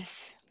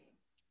 Yes.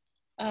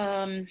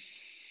 Um,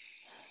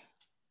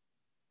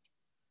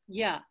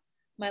 yeah,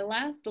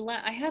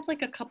 I had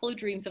like a couple of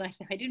dreams, and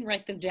I didn't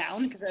write them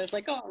down because I was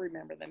like, oh, I'll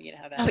remember them. You know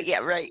how that Oh, is. yeah,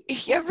 right.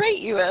 Yeah, right,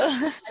 you will.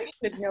 I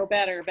should know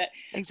better, but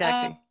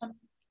Exactly.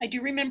 I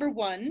do remember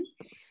one.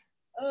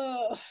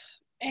 Uh,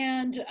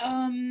 and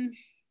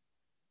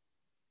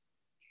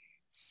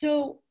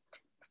so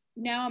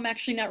now I'm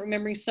actually not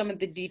remembering some of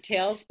the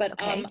details, but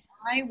Okay.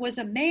 I was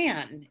a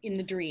man in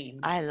the dream.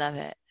 I love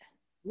it.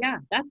 Yeah,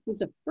 that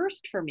was a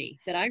first for me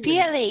that I remember.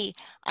 Really,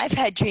 I've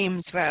had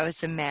dreams where I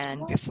was a man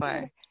Oh,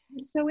 before. it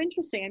was so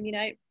interesting. I mean,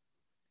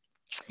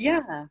 yeah,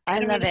 I I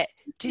don't love really it.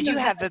 Did you know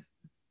that. have a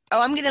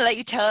Oh, I'm gonna let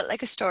you tell it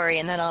like a story,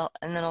 and then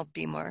I'll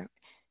be more.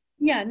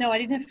 Yeah, no, I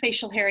didn't have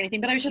facial hair or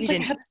anything, but I was You just like, I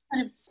didn't. had this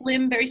kind of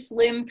slim, very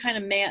slim kind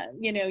of man,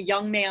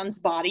 young man's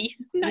body.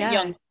 Not Yeah.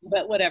 young,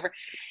 but whatever.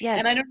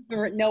 And I Yes. don't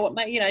even know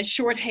what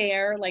short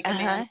hair like a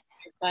man, Uh-huh.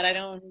 but I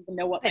don't even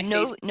know what But my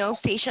face, no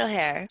facial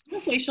hair. no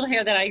facial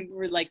hair that I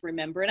like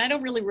remember. And I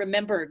don't really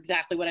remember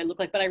exactly what I look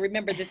like, but I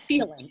remember the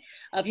feeling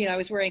of, I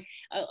was wearing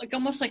like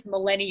almost like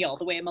millennial,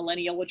 the way a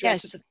millennial would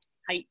dress with Yes.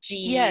 the tight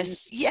jeans Yes.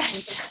 and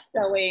Yes.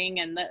 sewing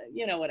and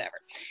whatever.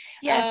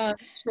 Yes.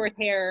 Short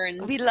hair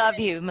and We love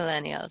you,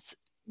 millennials.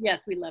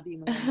 yes, we love you,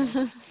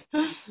 millennials.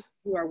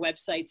 Do our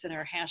websites and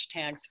our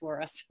hashtags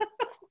for us.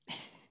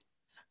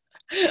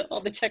 All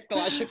the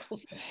technological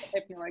stuff I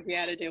have no idea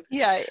how to do.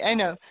 Yeah, I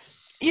know.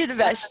 You're the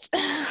best.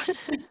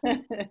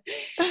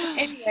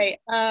 Anyway,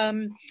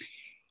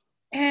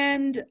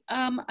 and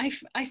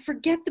I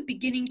forget the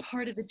beginning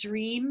part of the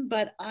dream,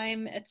 but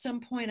at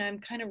some point I'm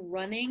kind of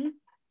running.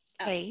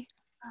 Okay.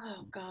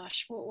 Oh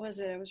gosh, what was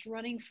it? I was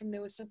running from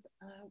there was some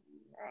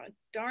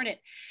darn it.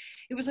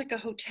 It was like a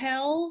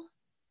hotel.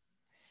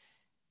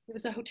 It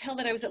was a hotel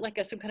that I was at,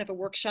 like some kind of a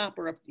workshop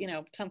or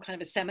some kind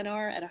of a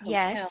seminar at a hotel.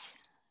 Yes.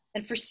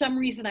 And for some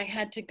reason I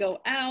had to go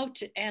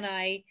out, and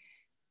I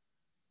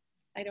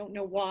don't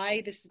know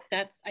why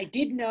I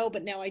did know,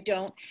 but now I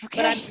don't.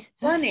 But Okay.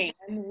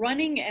 I'm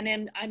running, and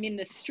then I'm in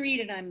the street,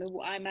 and I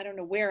don't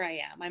know where I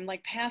am. I'm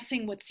like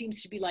passing what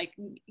seems to be like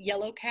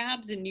yellow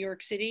cabs in New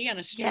York City on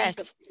a street,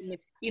 but Yes.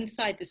 it's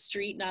inside the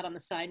street, not on the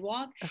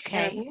sidewalk. And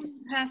I'm Okay.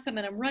 running past them,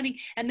 and I'm running,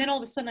 and then all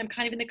of a sudden I'm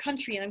kind of in the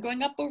country, and I'm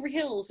going up over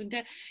hills, and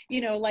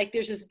like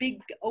there's this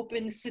big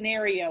open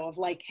scenario of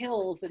like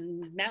hills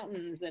and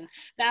mountains and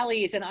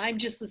valleys, and I'm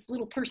just this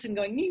little person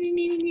going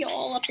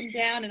all up and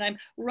down, and I'm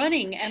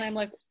running, and I'm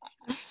like,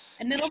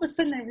 And then all of a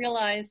sudden I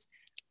realized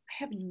I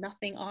have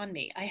nothing on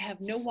me. I have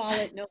no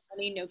wallet, no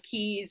money, no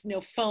keys,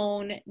 no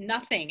phone,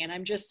 nothing. And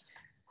I'm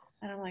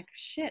like,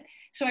 shit.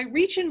 So I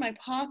reach in my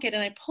pocket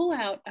and I pull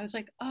out, I was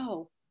like,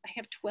 oh, I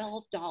have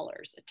 $12,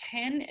 a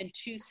 10 and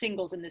 2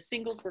 singles. And the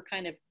singles were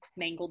kind of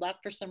mangled up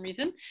for some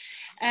reason.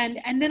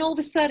 And then all of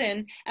a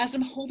sudden, as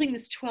I'm holding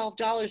this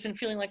 $12 and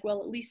feeling like, well,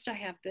 at least I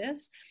have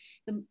this,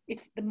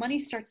 the money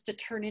starts to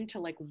turn into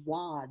like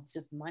wads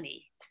of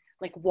money,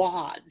 like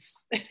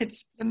wads.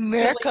 It's The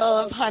miracle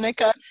of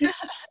Hanukkah.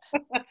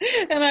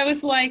 And I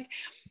was like,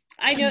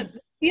 I know the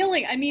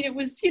feeling. I mean, it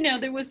was,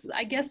 there was,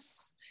 I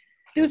guess,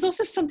 there was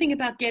also something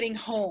about getting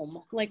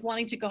home, like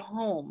wanting to go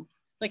home.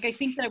 Like, I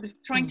think that I was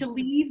trying to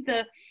leave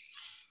the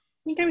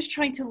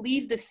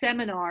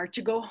seminar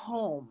to go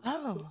home.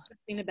 Oh.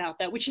 Something about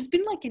that, which has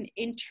been like an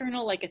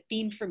internal, like a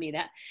theme for me,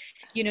 that,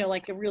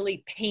 like a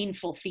really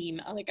painful theme.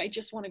 Like, I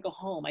just want to go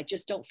home. I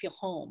just don't feel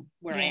home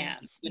where I am,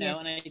 and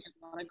I just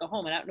want to go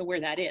home, and I don't know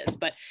where that is.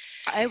 But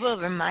I will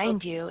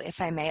remind you, if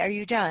I may. Are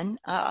you done?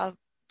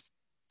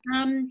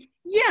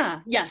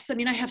 Yes. I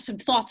mean, I have some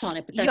thoughts on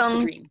it, but that's young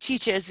the dream.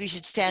 teachers, we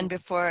should stand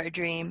before a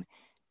dream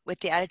with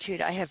the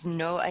attitude, I have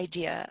no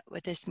idea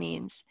what this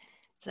means.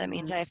 So that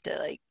means I have to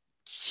like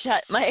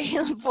shut my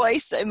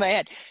voice in my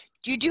head.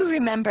 You do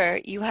remember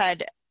you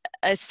had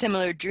a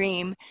similar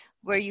dream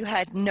where you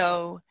had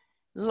no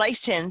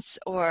license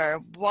or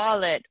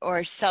wallet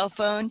or cell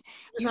phone.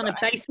 You were on a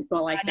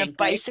bicycle, I think. On a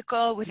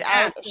bicycle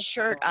without a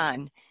shirt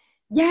on.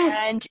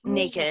 Yes. And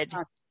naked.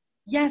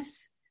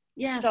 Yes.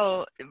 Yes.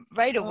 So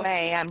right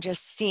away, I'm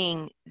just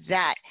seeing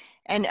that.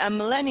 And a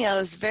millennial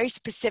is a very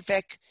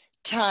specific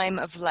time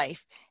of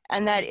life.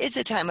 And that is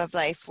a time of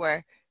life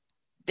where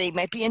they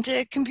might be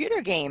into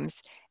computer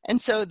games. And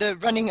so the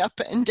running up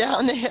and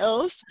down the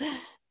hills,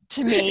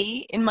 to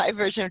me, in my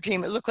version of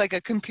dream, it looked like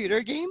a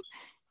computer game.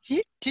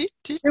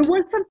 There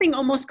was something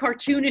almost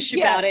cartoonish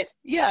about it.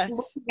 Yeah.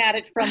 Looking at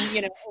it from,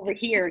 over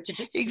here to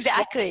just.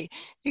 Exactly.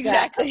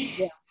 Yeah,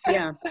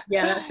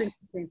 that's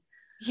interesting.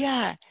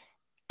 Yeah.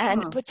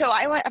 And but so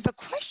I have a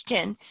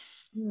question.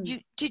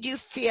 Did you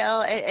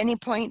feel at any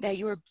point that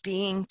you were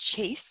being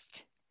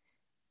chased?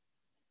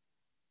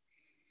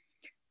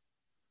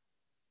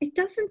 It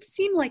doesn't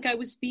seem like I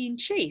was being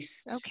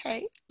chased. Okay.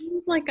 It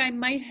seems like I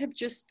might have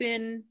just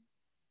been,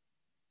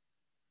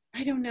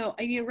 I don't know.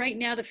 I mean, right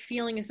now the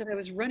feeling is that I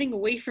was running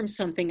away from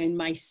something in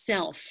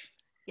myself.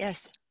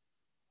 Yes.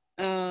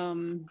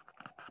 Yeah.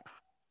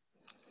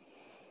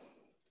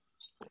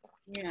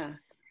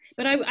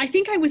 But I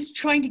think I was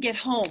trying to get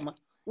home.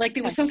 Like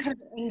there was some kind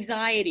of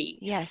anxiety.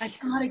 Yes. I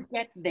gotta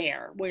get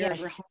there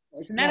wherever home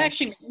is. And that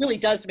actually really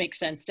does make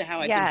sense to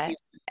how I feel.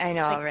 I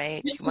know,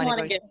 right? You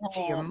want to go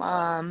see your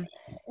mom.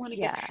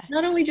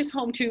 Not only just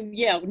home to,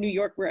 New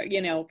York,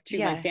 to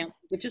my family,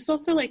 but just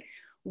also like,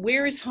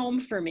 where is home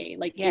for me?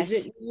 Like, is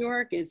it New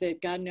York? Is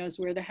it God knows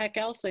where the heck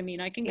else? I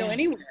mean, I can go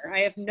anywhere. I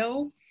have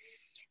no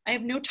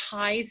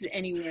ties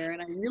anywhere.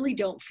 And I really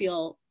don't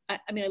feel, I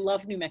mean, I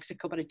love New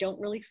Mexico, but I don't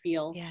really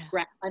feel,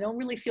 I don't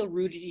really feel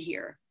rooted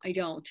here. I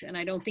don't. And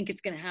I don't think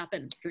it's going to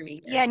happen for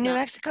me. Yeah, New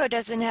Mexico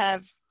doesn't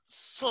have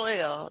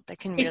soil that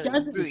can really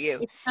root you.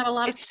 It's got a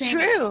lot of sand.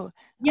 True.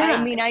 Yeah.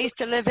 I mean, I used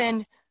to live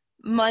in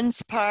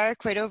Munns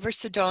Park, right over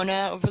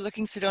Sedona,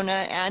 overlooking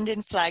Sedona, and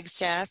in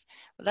Flagstaff.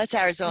 Well, that's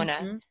Arizona.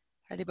 Mm-hmm.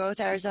 Are they both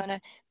Arizona?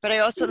 But I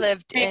also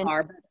lived in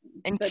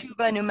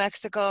Cuba, New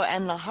Mexico,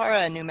 and La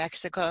Habra, New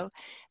Mexico.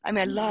 I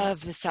mean, I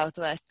love the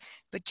Southwest,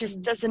 but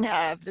just doesn't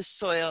have the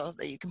soil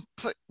that you can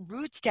put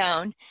roots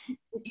down.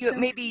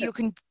 Maybe you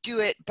can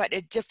do it, but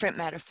a different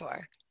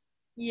metaphor.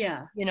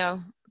 Yeah. Yeah.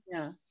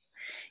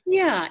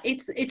 Yeah,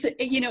 it's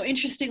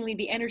interestingly,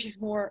 the energy's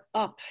more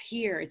up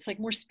here. It's like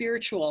more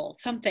spiritual,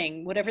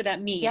 something, whatever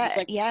that means. Yeah, it's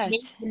like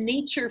yes.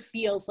 Nature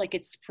feels like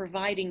it's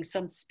providing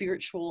some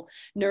spiritual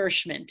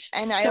nourishment.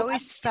 And I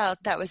always felt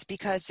that was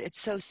because it's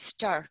so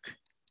stark.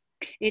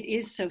 It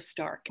is so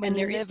stark. When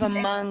you live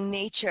among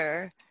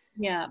nature,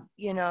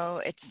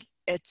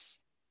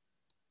 it's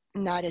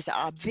not as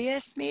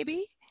obvious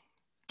maybe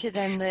to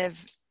then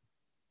live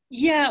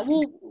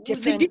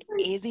different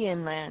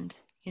alien land.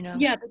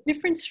 Yeah, the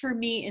difference for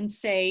me in,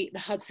 say, the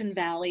Hudson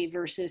Valley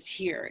versus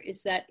here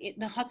is that in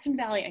the Hudson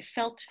Valley, I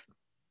felt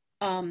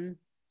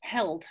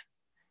held.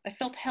 I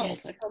felt held.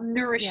 Yes. I felt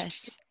nourished.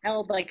 Yes.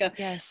 Held like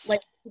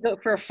you go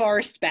for a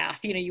forest bath.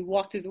 You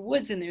walk through the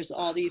woods and there's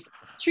all these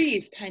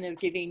trees kind of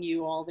giving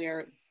you all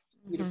their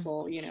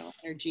beautiful,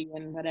 energy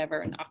and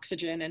whatever, and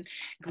oxygen and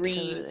green.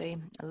 Absolutely.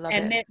 I love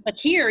it. Then, but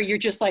here you're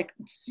just like,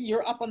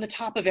 you're up on the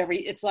top of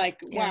it's like,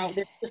 wow,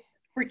 there's this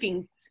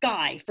freaking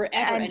sky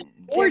forever and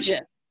gorgeous.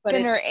 But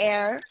thinner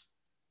air.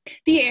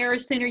 The air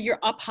is thinner. You're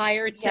up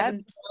higher. It's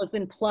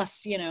 7,000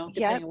 plus. Depending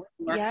on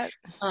where you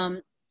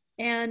are.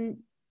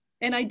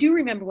 And I do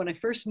remember when I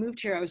first moved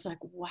here, I was like,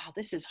 "Wow,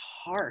 this is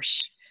harsh.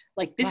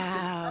 Like this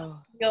does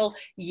not feel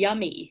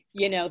yummy."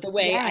 The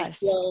way I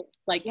feel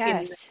like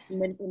in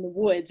the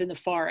woods, in the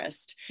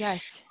forest.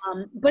 Yes.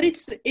 But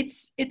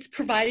it's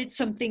provided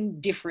something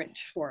different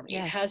for me.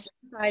 Yes. It has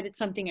provided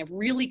something I've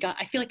really got.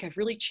 I feel like I've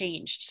really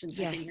changed since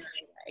I've been here.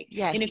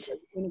 way, Yes.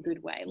 in a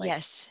good way, like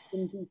Yes.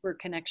 in deeper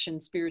connection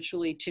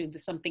spiritually to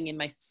something in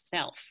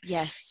myself,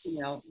 Yes.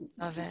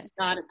 Love it.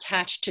 not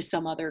attached to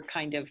some other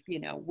kind of,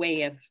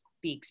 way of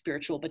being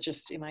spiritual, but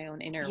just in my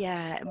own inner.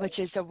 Yeah, which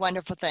is a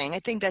wonderful thing. I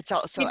think that's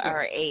also It is.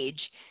 our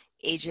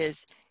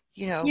ages,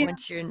 Yeah.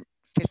 once you're in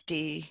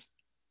 50,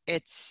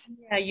 it's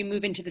Yeah, you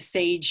move into the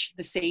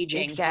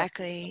saging.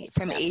 exactly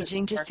from That's what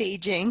aging to we are.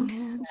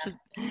 saging. It's a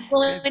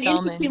Well, Greg and Thalman.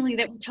 interestingly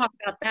that we talk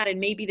about that, and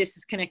maybe this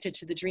is connected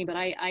to the dream, but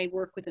I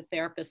work with a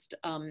therapist,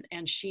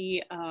 and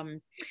she's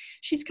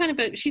kind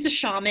of she's a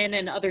shaman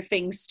and other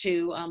things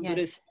too, Yes.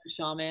 Buddhist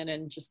shaman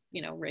and just,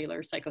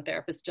 regular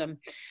psychotherapist.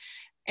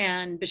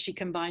 But she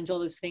combines all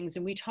those things,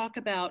 and we talk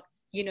about,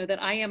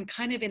 that I am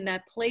kind of in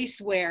that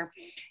place where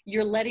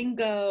you're letting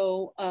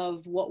go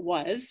of what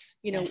was,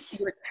 Yes.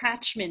 your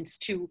attachments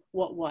to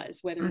what was,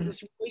 whether it Mhm.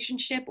 was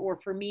relationship, or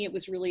for me it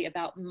was really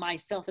about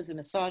myself as a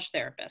massage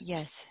therapist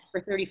Yes. for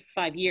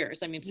 35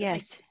 years. I mean, I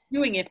Yes. still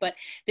doing it, but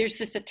there's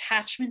this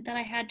attachment that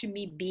I had to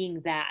me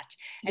being that,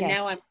 and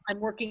now Yes. I'm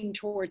working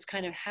towards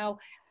kind of how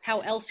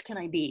else can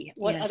I be,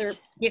 what other Yes.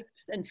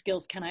 gifts and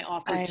skills can I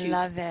offer I to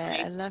love it.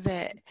 my I love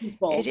it.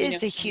 people, It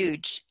is it's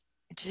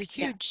a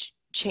yeah. huge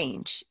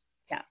change,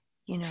 Yeah.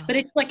 you know. But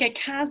it's like a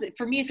chasm.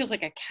 For me, it feels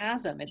like a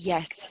chasm. It's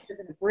Yes.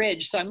 a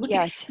bridge. So I'm looking,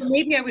 Yes. so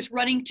maybe I was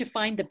running to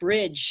find the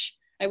bridge.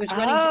 I was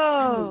running to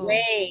find Oh.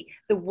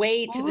 the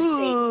way to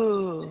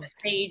Ooh. the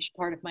sage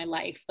part of my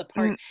life, the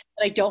part M-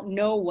 that I don't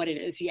know what it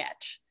is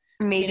yet.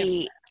 You know,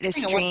 Maybe this I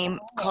want to dream know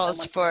it. I calls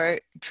want for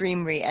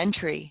dream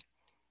reentry.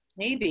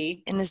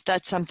 maybe. And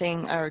that's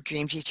something our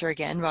dream teacher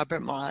again,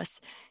 Robert Moss,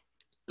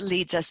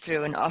 leads us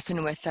through, and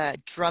often with a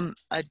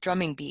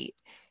drumming beat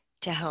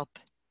to help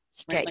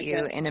Right, get like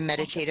you in a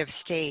meditative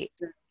state.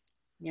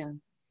 yeah.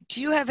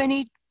 Do you have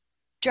any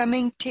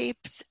drumming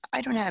tapes?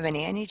 I don't have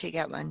any. I need to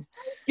get one.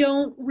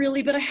 Don't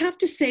really, but I have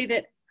to say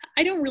that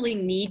I don't really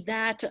need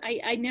that.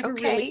 I never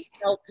really Okay.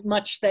 felt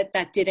much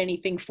that did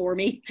anything for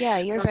me. Yeah,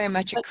 you're very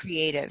much a But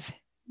creative.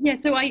 yeah,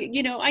 so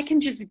I can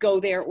just go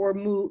there or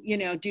move,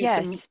 do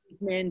some Yes.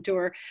 movement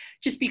or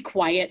just be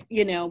quiet,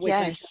 with myself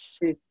Yes.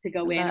 to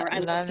go in. Or I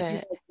love Love to do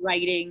it. like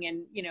writing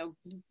and,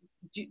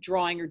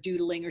 drawing or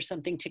doodling or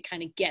something to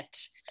kind of get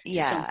to something.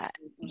 Yeah. Um,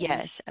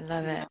 Yes. I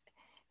love yeah, it.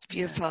 It's yeah,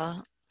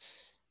 beautiful.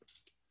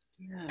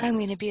 yeah. I'm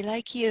going to be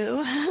like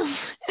you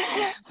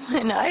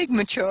when I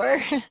mature.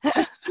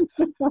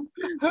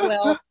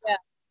 Well, yeah,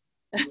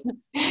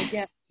 I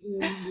guess.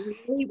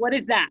 Really, what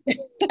is that?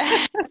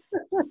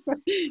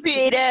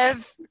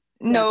 Creative,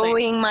 Yes,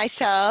 knowing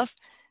myself,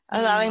 mm,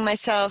 allowing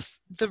myself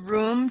the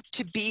room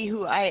to be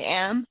who I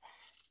am,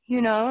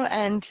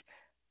 and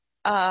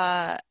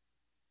uh,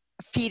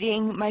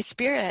 feeding my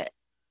spirit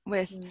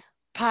with mm,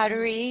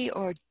 pottery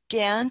or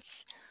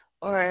dance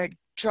or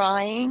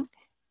drawing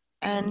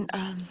and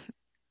mm.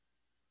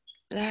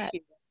 that, Thank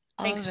you.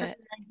 all Thanks of for it.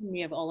 reminding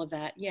me of all of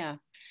that. Yeah.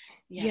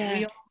 Yeah.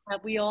 Yeah,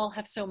 We all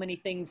have so many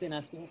things in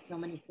us. We have so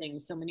many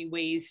things, so many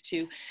ways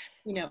to,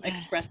 yeah,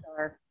 express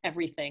our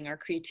everything, our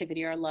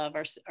creativity, our love,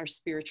 our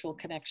spiritual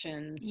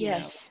connections,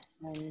 yes,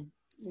 and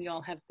we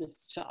all have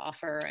this to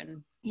offer.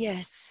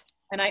 yes,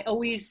 And I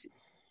always,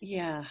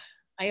 yeah,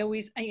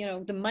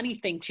 the money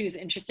thing too is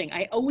interesting.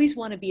 I always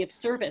want to be of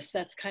service.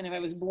 That's kind of, I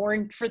was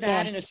born for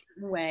that in a yes,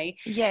 certain way.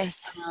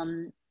 yes,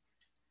 Um,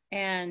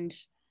 and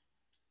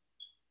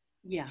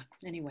yeah,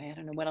 anyway, I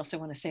don't know what else I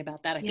want to say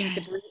about that. I think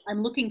yeah.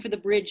 I'm looking for the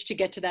bridge to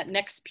get to that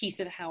next piece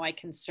of how I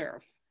can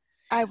serve.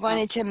 I Um,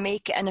 wanted to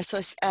make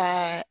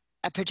a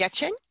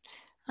projection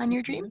on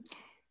your dream.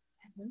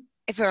 mhm, mhm.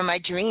 If it were my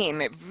dream,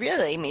 it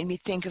really made me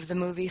think of the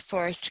movie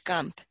Forrest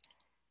Gump,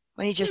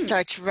 when he just Hmm.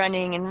 starts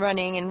running and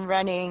running and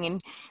running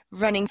and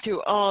running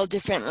through all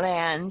different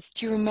lands.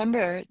 Do you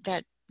remember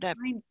that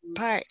Mind you.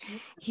 part?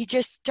 He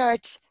just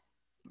starts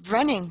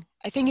running.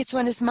 I think it's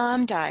when his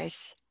mom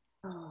dies.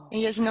 And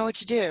he Oh, doesn't know what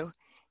to do.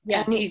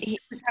 And yes. This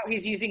is how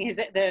he's using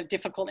the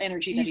difficult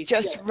energy that he's he's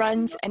just feeling.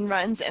 runs and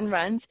runs and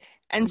runs.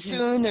 And Mhm.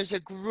 soon there's a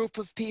group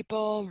of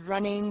people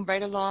running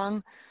right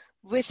along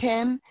with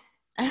him.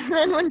 And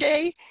then one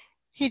day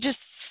he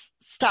just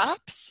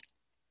stops.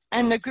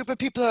 And the group of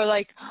people are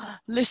like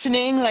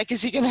listening, like,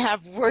 is he going to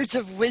have words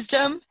of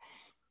wisdom?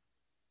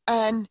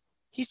 And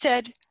he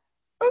said,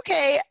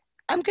 okay,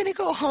 I'm going to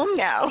go home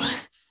now.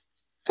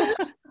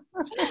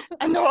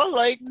 And they're all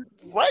like,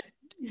 what?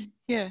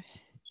 Yeah,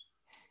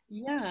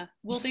 Yeah.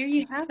 Well, there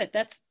you have it.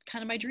 That's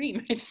kind of my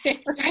dream right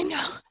there. I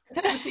know.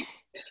 That's really,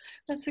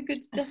 that's a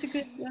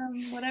good,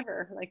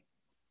 whatever, like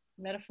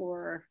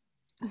metaphor.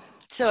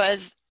 So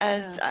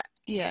Yeah.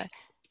 yeah,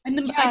 And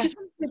I yeah, just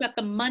want to say about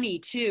the money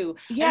too.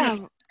 I don't know if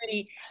yeah,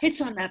 anybody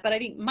hits on that, but I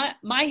think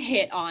my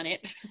hit on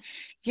it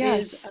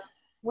is yes,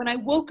 when I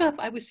woke up,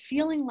 I was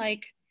feeling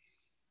like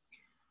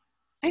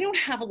I don't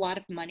have a lot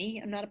of money.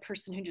 I'm not a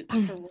person who just,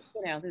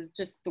 this is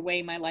just the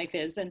way my life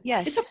is. And it's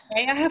yes,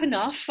 okay. I have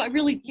enough. I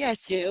really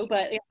yes, do,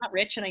 but I'm not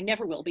rich and I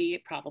never will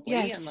be probably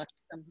yes. unless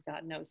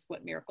God knows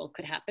what miracle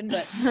could happen.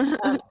 But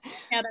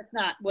yeah, that's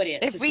not what is.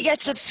 If This we is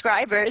get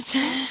subscribers,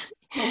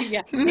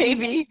 Yeah,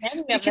 Maybe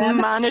many we of can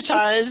them.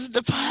 monetize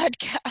the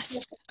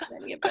podcast.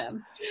 Many of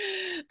them.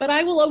 But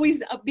I will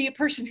always be a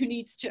person who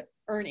needs to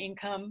earn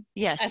income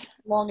as Yes.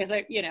 long as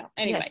anyway.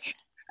 Yes.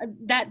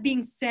 That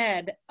being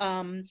said,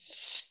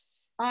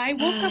 I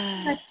woke up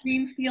from that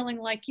dream feeling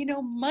like,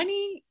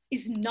 money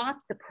is not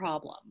the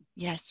problem.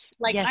 Yes.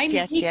 Like Yes. I'm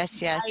Yes. making,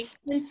 Yes. I Yes.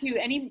 think to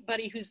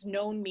anybody who's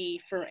known me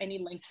for any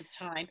length of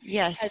time has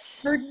Yes.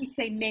 heard me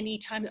say many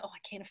times, oh, I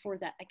can't afford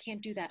that. I can't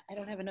do that. I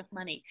don't have enough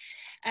money.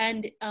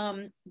 And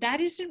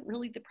that isn't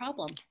really the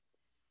problem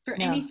for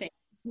No. anything.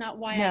 It's not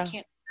why I No.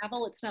 can't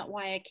travel. It's not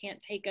why I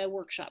can't take a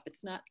workshop.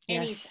 It's not Yes.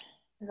 anything.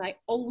 Because I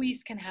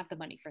always can have the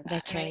money for that.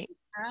 That's And I right.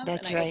 have, and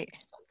That's I right.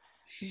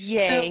 so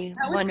Yay.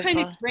 that was kind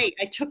of Wonderful. great.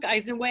 I took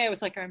eyes away. I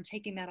was like, I'm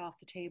taking that off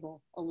the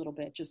table a little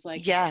bit. Just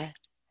like, Yeah.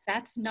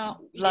 that's not,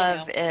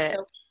 Love it.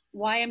 so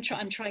why I'm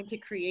trying to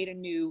create a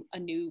new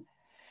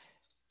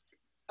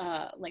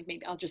like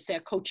maybe I'll just say a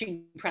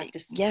coaching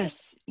practice.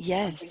 Yes. Something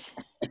Yes.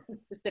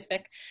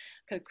 specific.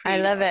 I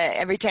Create love it.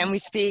 Every time we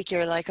speak,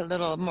 you're like a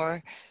little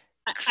more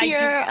I do.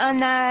 clear on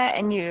that,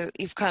 and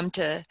you've come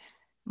to Yeah.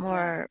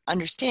 more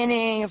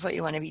understanding of what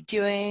you want to be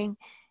doing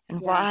and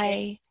Yeah.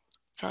 why.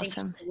 It's Thanks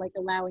awesome. for like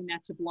allowing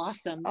that to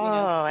blossom,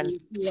 Oh, through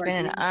it's our been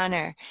an dreams.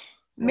 honor.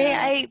 May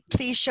Yeah. I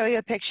please show you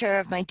a picture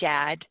of my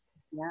dad?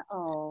 Yeah.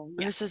 Oh,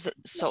 This was yes.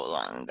 so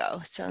long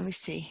ago. So let me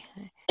see.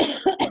 So,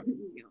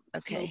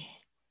 Okay.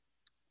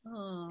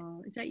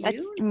 oh, is that That's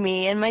you?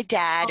 me and my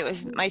dad. It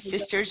was my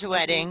sister's Oh,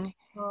 wedding.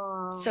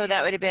 oh, So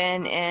that would have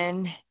been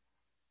in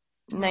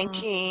oh.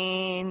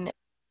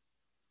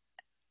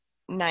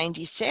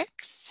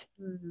 1996.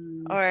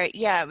 Mm, Or,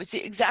 yeah, it was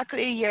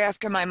exactly a year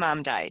after my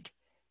mom died.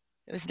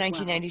 It was wow.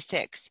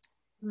 1996.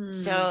 Mm,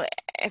 So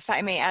if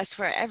I may ask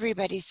for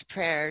everybody's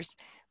prayers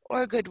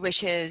or good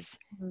wishes,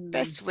 mm.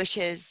 best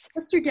wishes,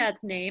 What's your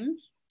dad's name?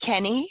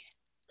 Kenny.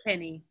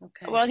 Kenny.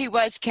 Okay. Well, he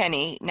was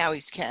Kenny. Now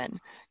he's Ken.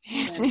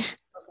 Ken.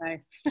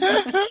 Okay.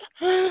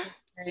 Okay.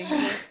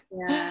 Well,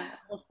 yeah.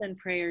 We'll send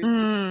prayers to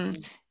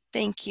Kenny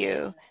Thank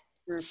you.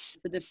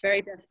 for the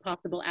very best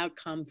possible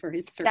outcome for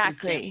his circumstance.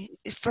 Exactly.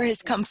 For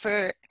his Yeah.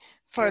 comfort,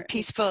 for a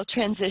peaceful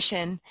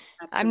transition.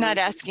 I'm not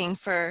Absolutely. asking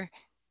for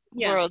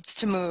Yeah. worlds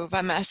to move.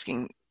 I'm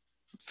asking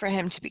for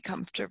him to be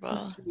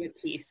comfortable, To be at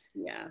peace.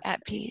 Yeah.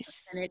 at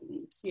peace. And at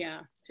ease.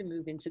 Yeah. To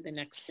move into the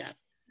next step.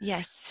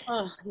 Yes.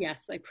 Oh,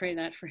 yes. I pray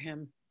that for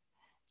him.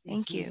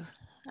 Thank Mhm. you.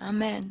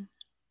 Amen.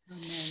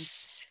 Amen.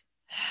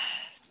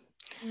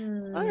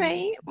 All Mm.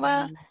 right.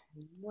 Well,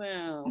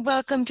 Wow.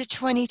 welcome to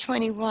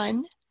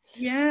 2021.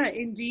 Yeah,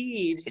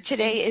 indeed.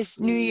 Today is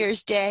New Indeed.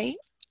 Year's Day.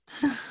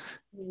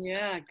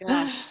 Yeah,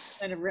 gosh,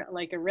 kind of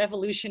like a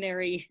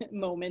revolutionary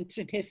moment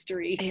in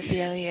history. It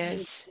really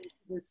This, is.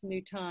 this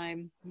new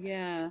time.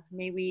 Yeah,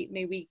 may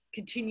we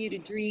continue to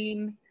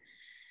dream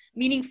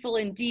meaningful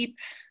and deep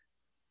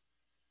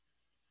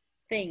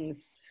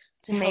things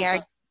to May help our,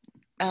 us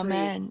create.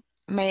 amen.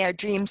 May our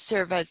dreams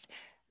serve as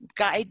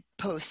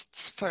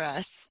guideposts for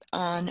us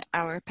on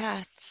our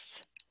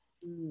paths.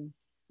 Mm.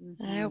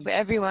 I hope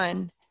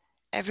Mm-hmm.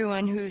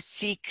 everyone who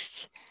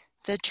seeks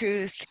the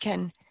truth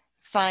can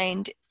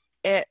find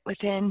it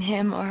within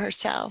him or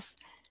herself.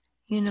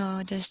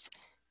 There's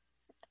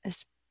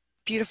this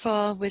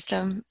beautiful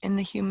wisdom in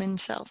the human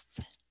self.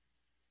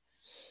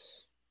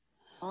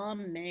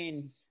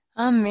 Amen.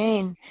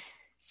 Amen.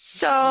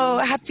 So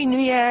happy New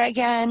Year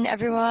again,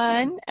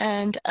 everyone,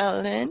 and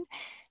Ellen.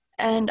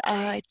 And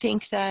I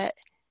think that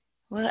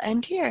we'll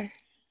end here.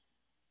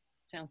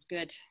 Sounds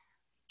good.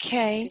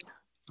 Okay.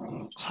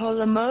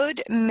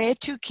 Holamod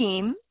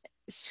metukim.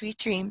 Sweet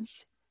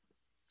dreams.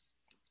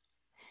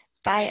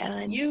 Bye, Same to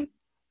Ellen. you.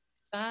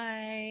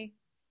 Bye.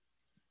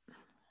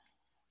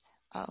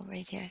 Oh,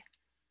 right here.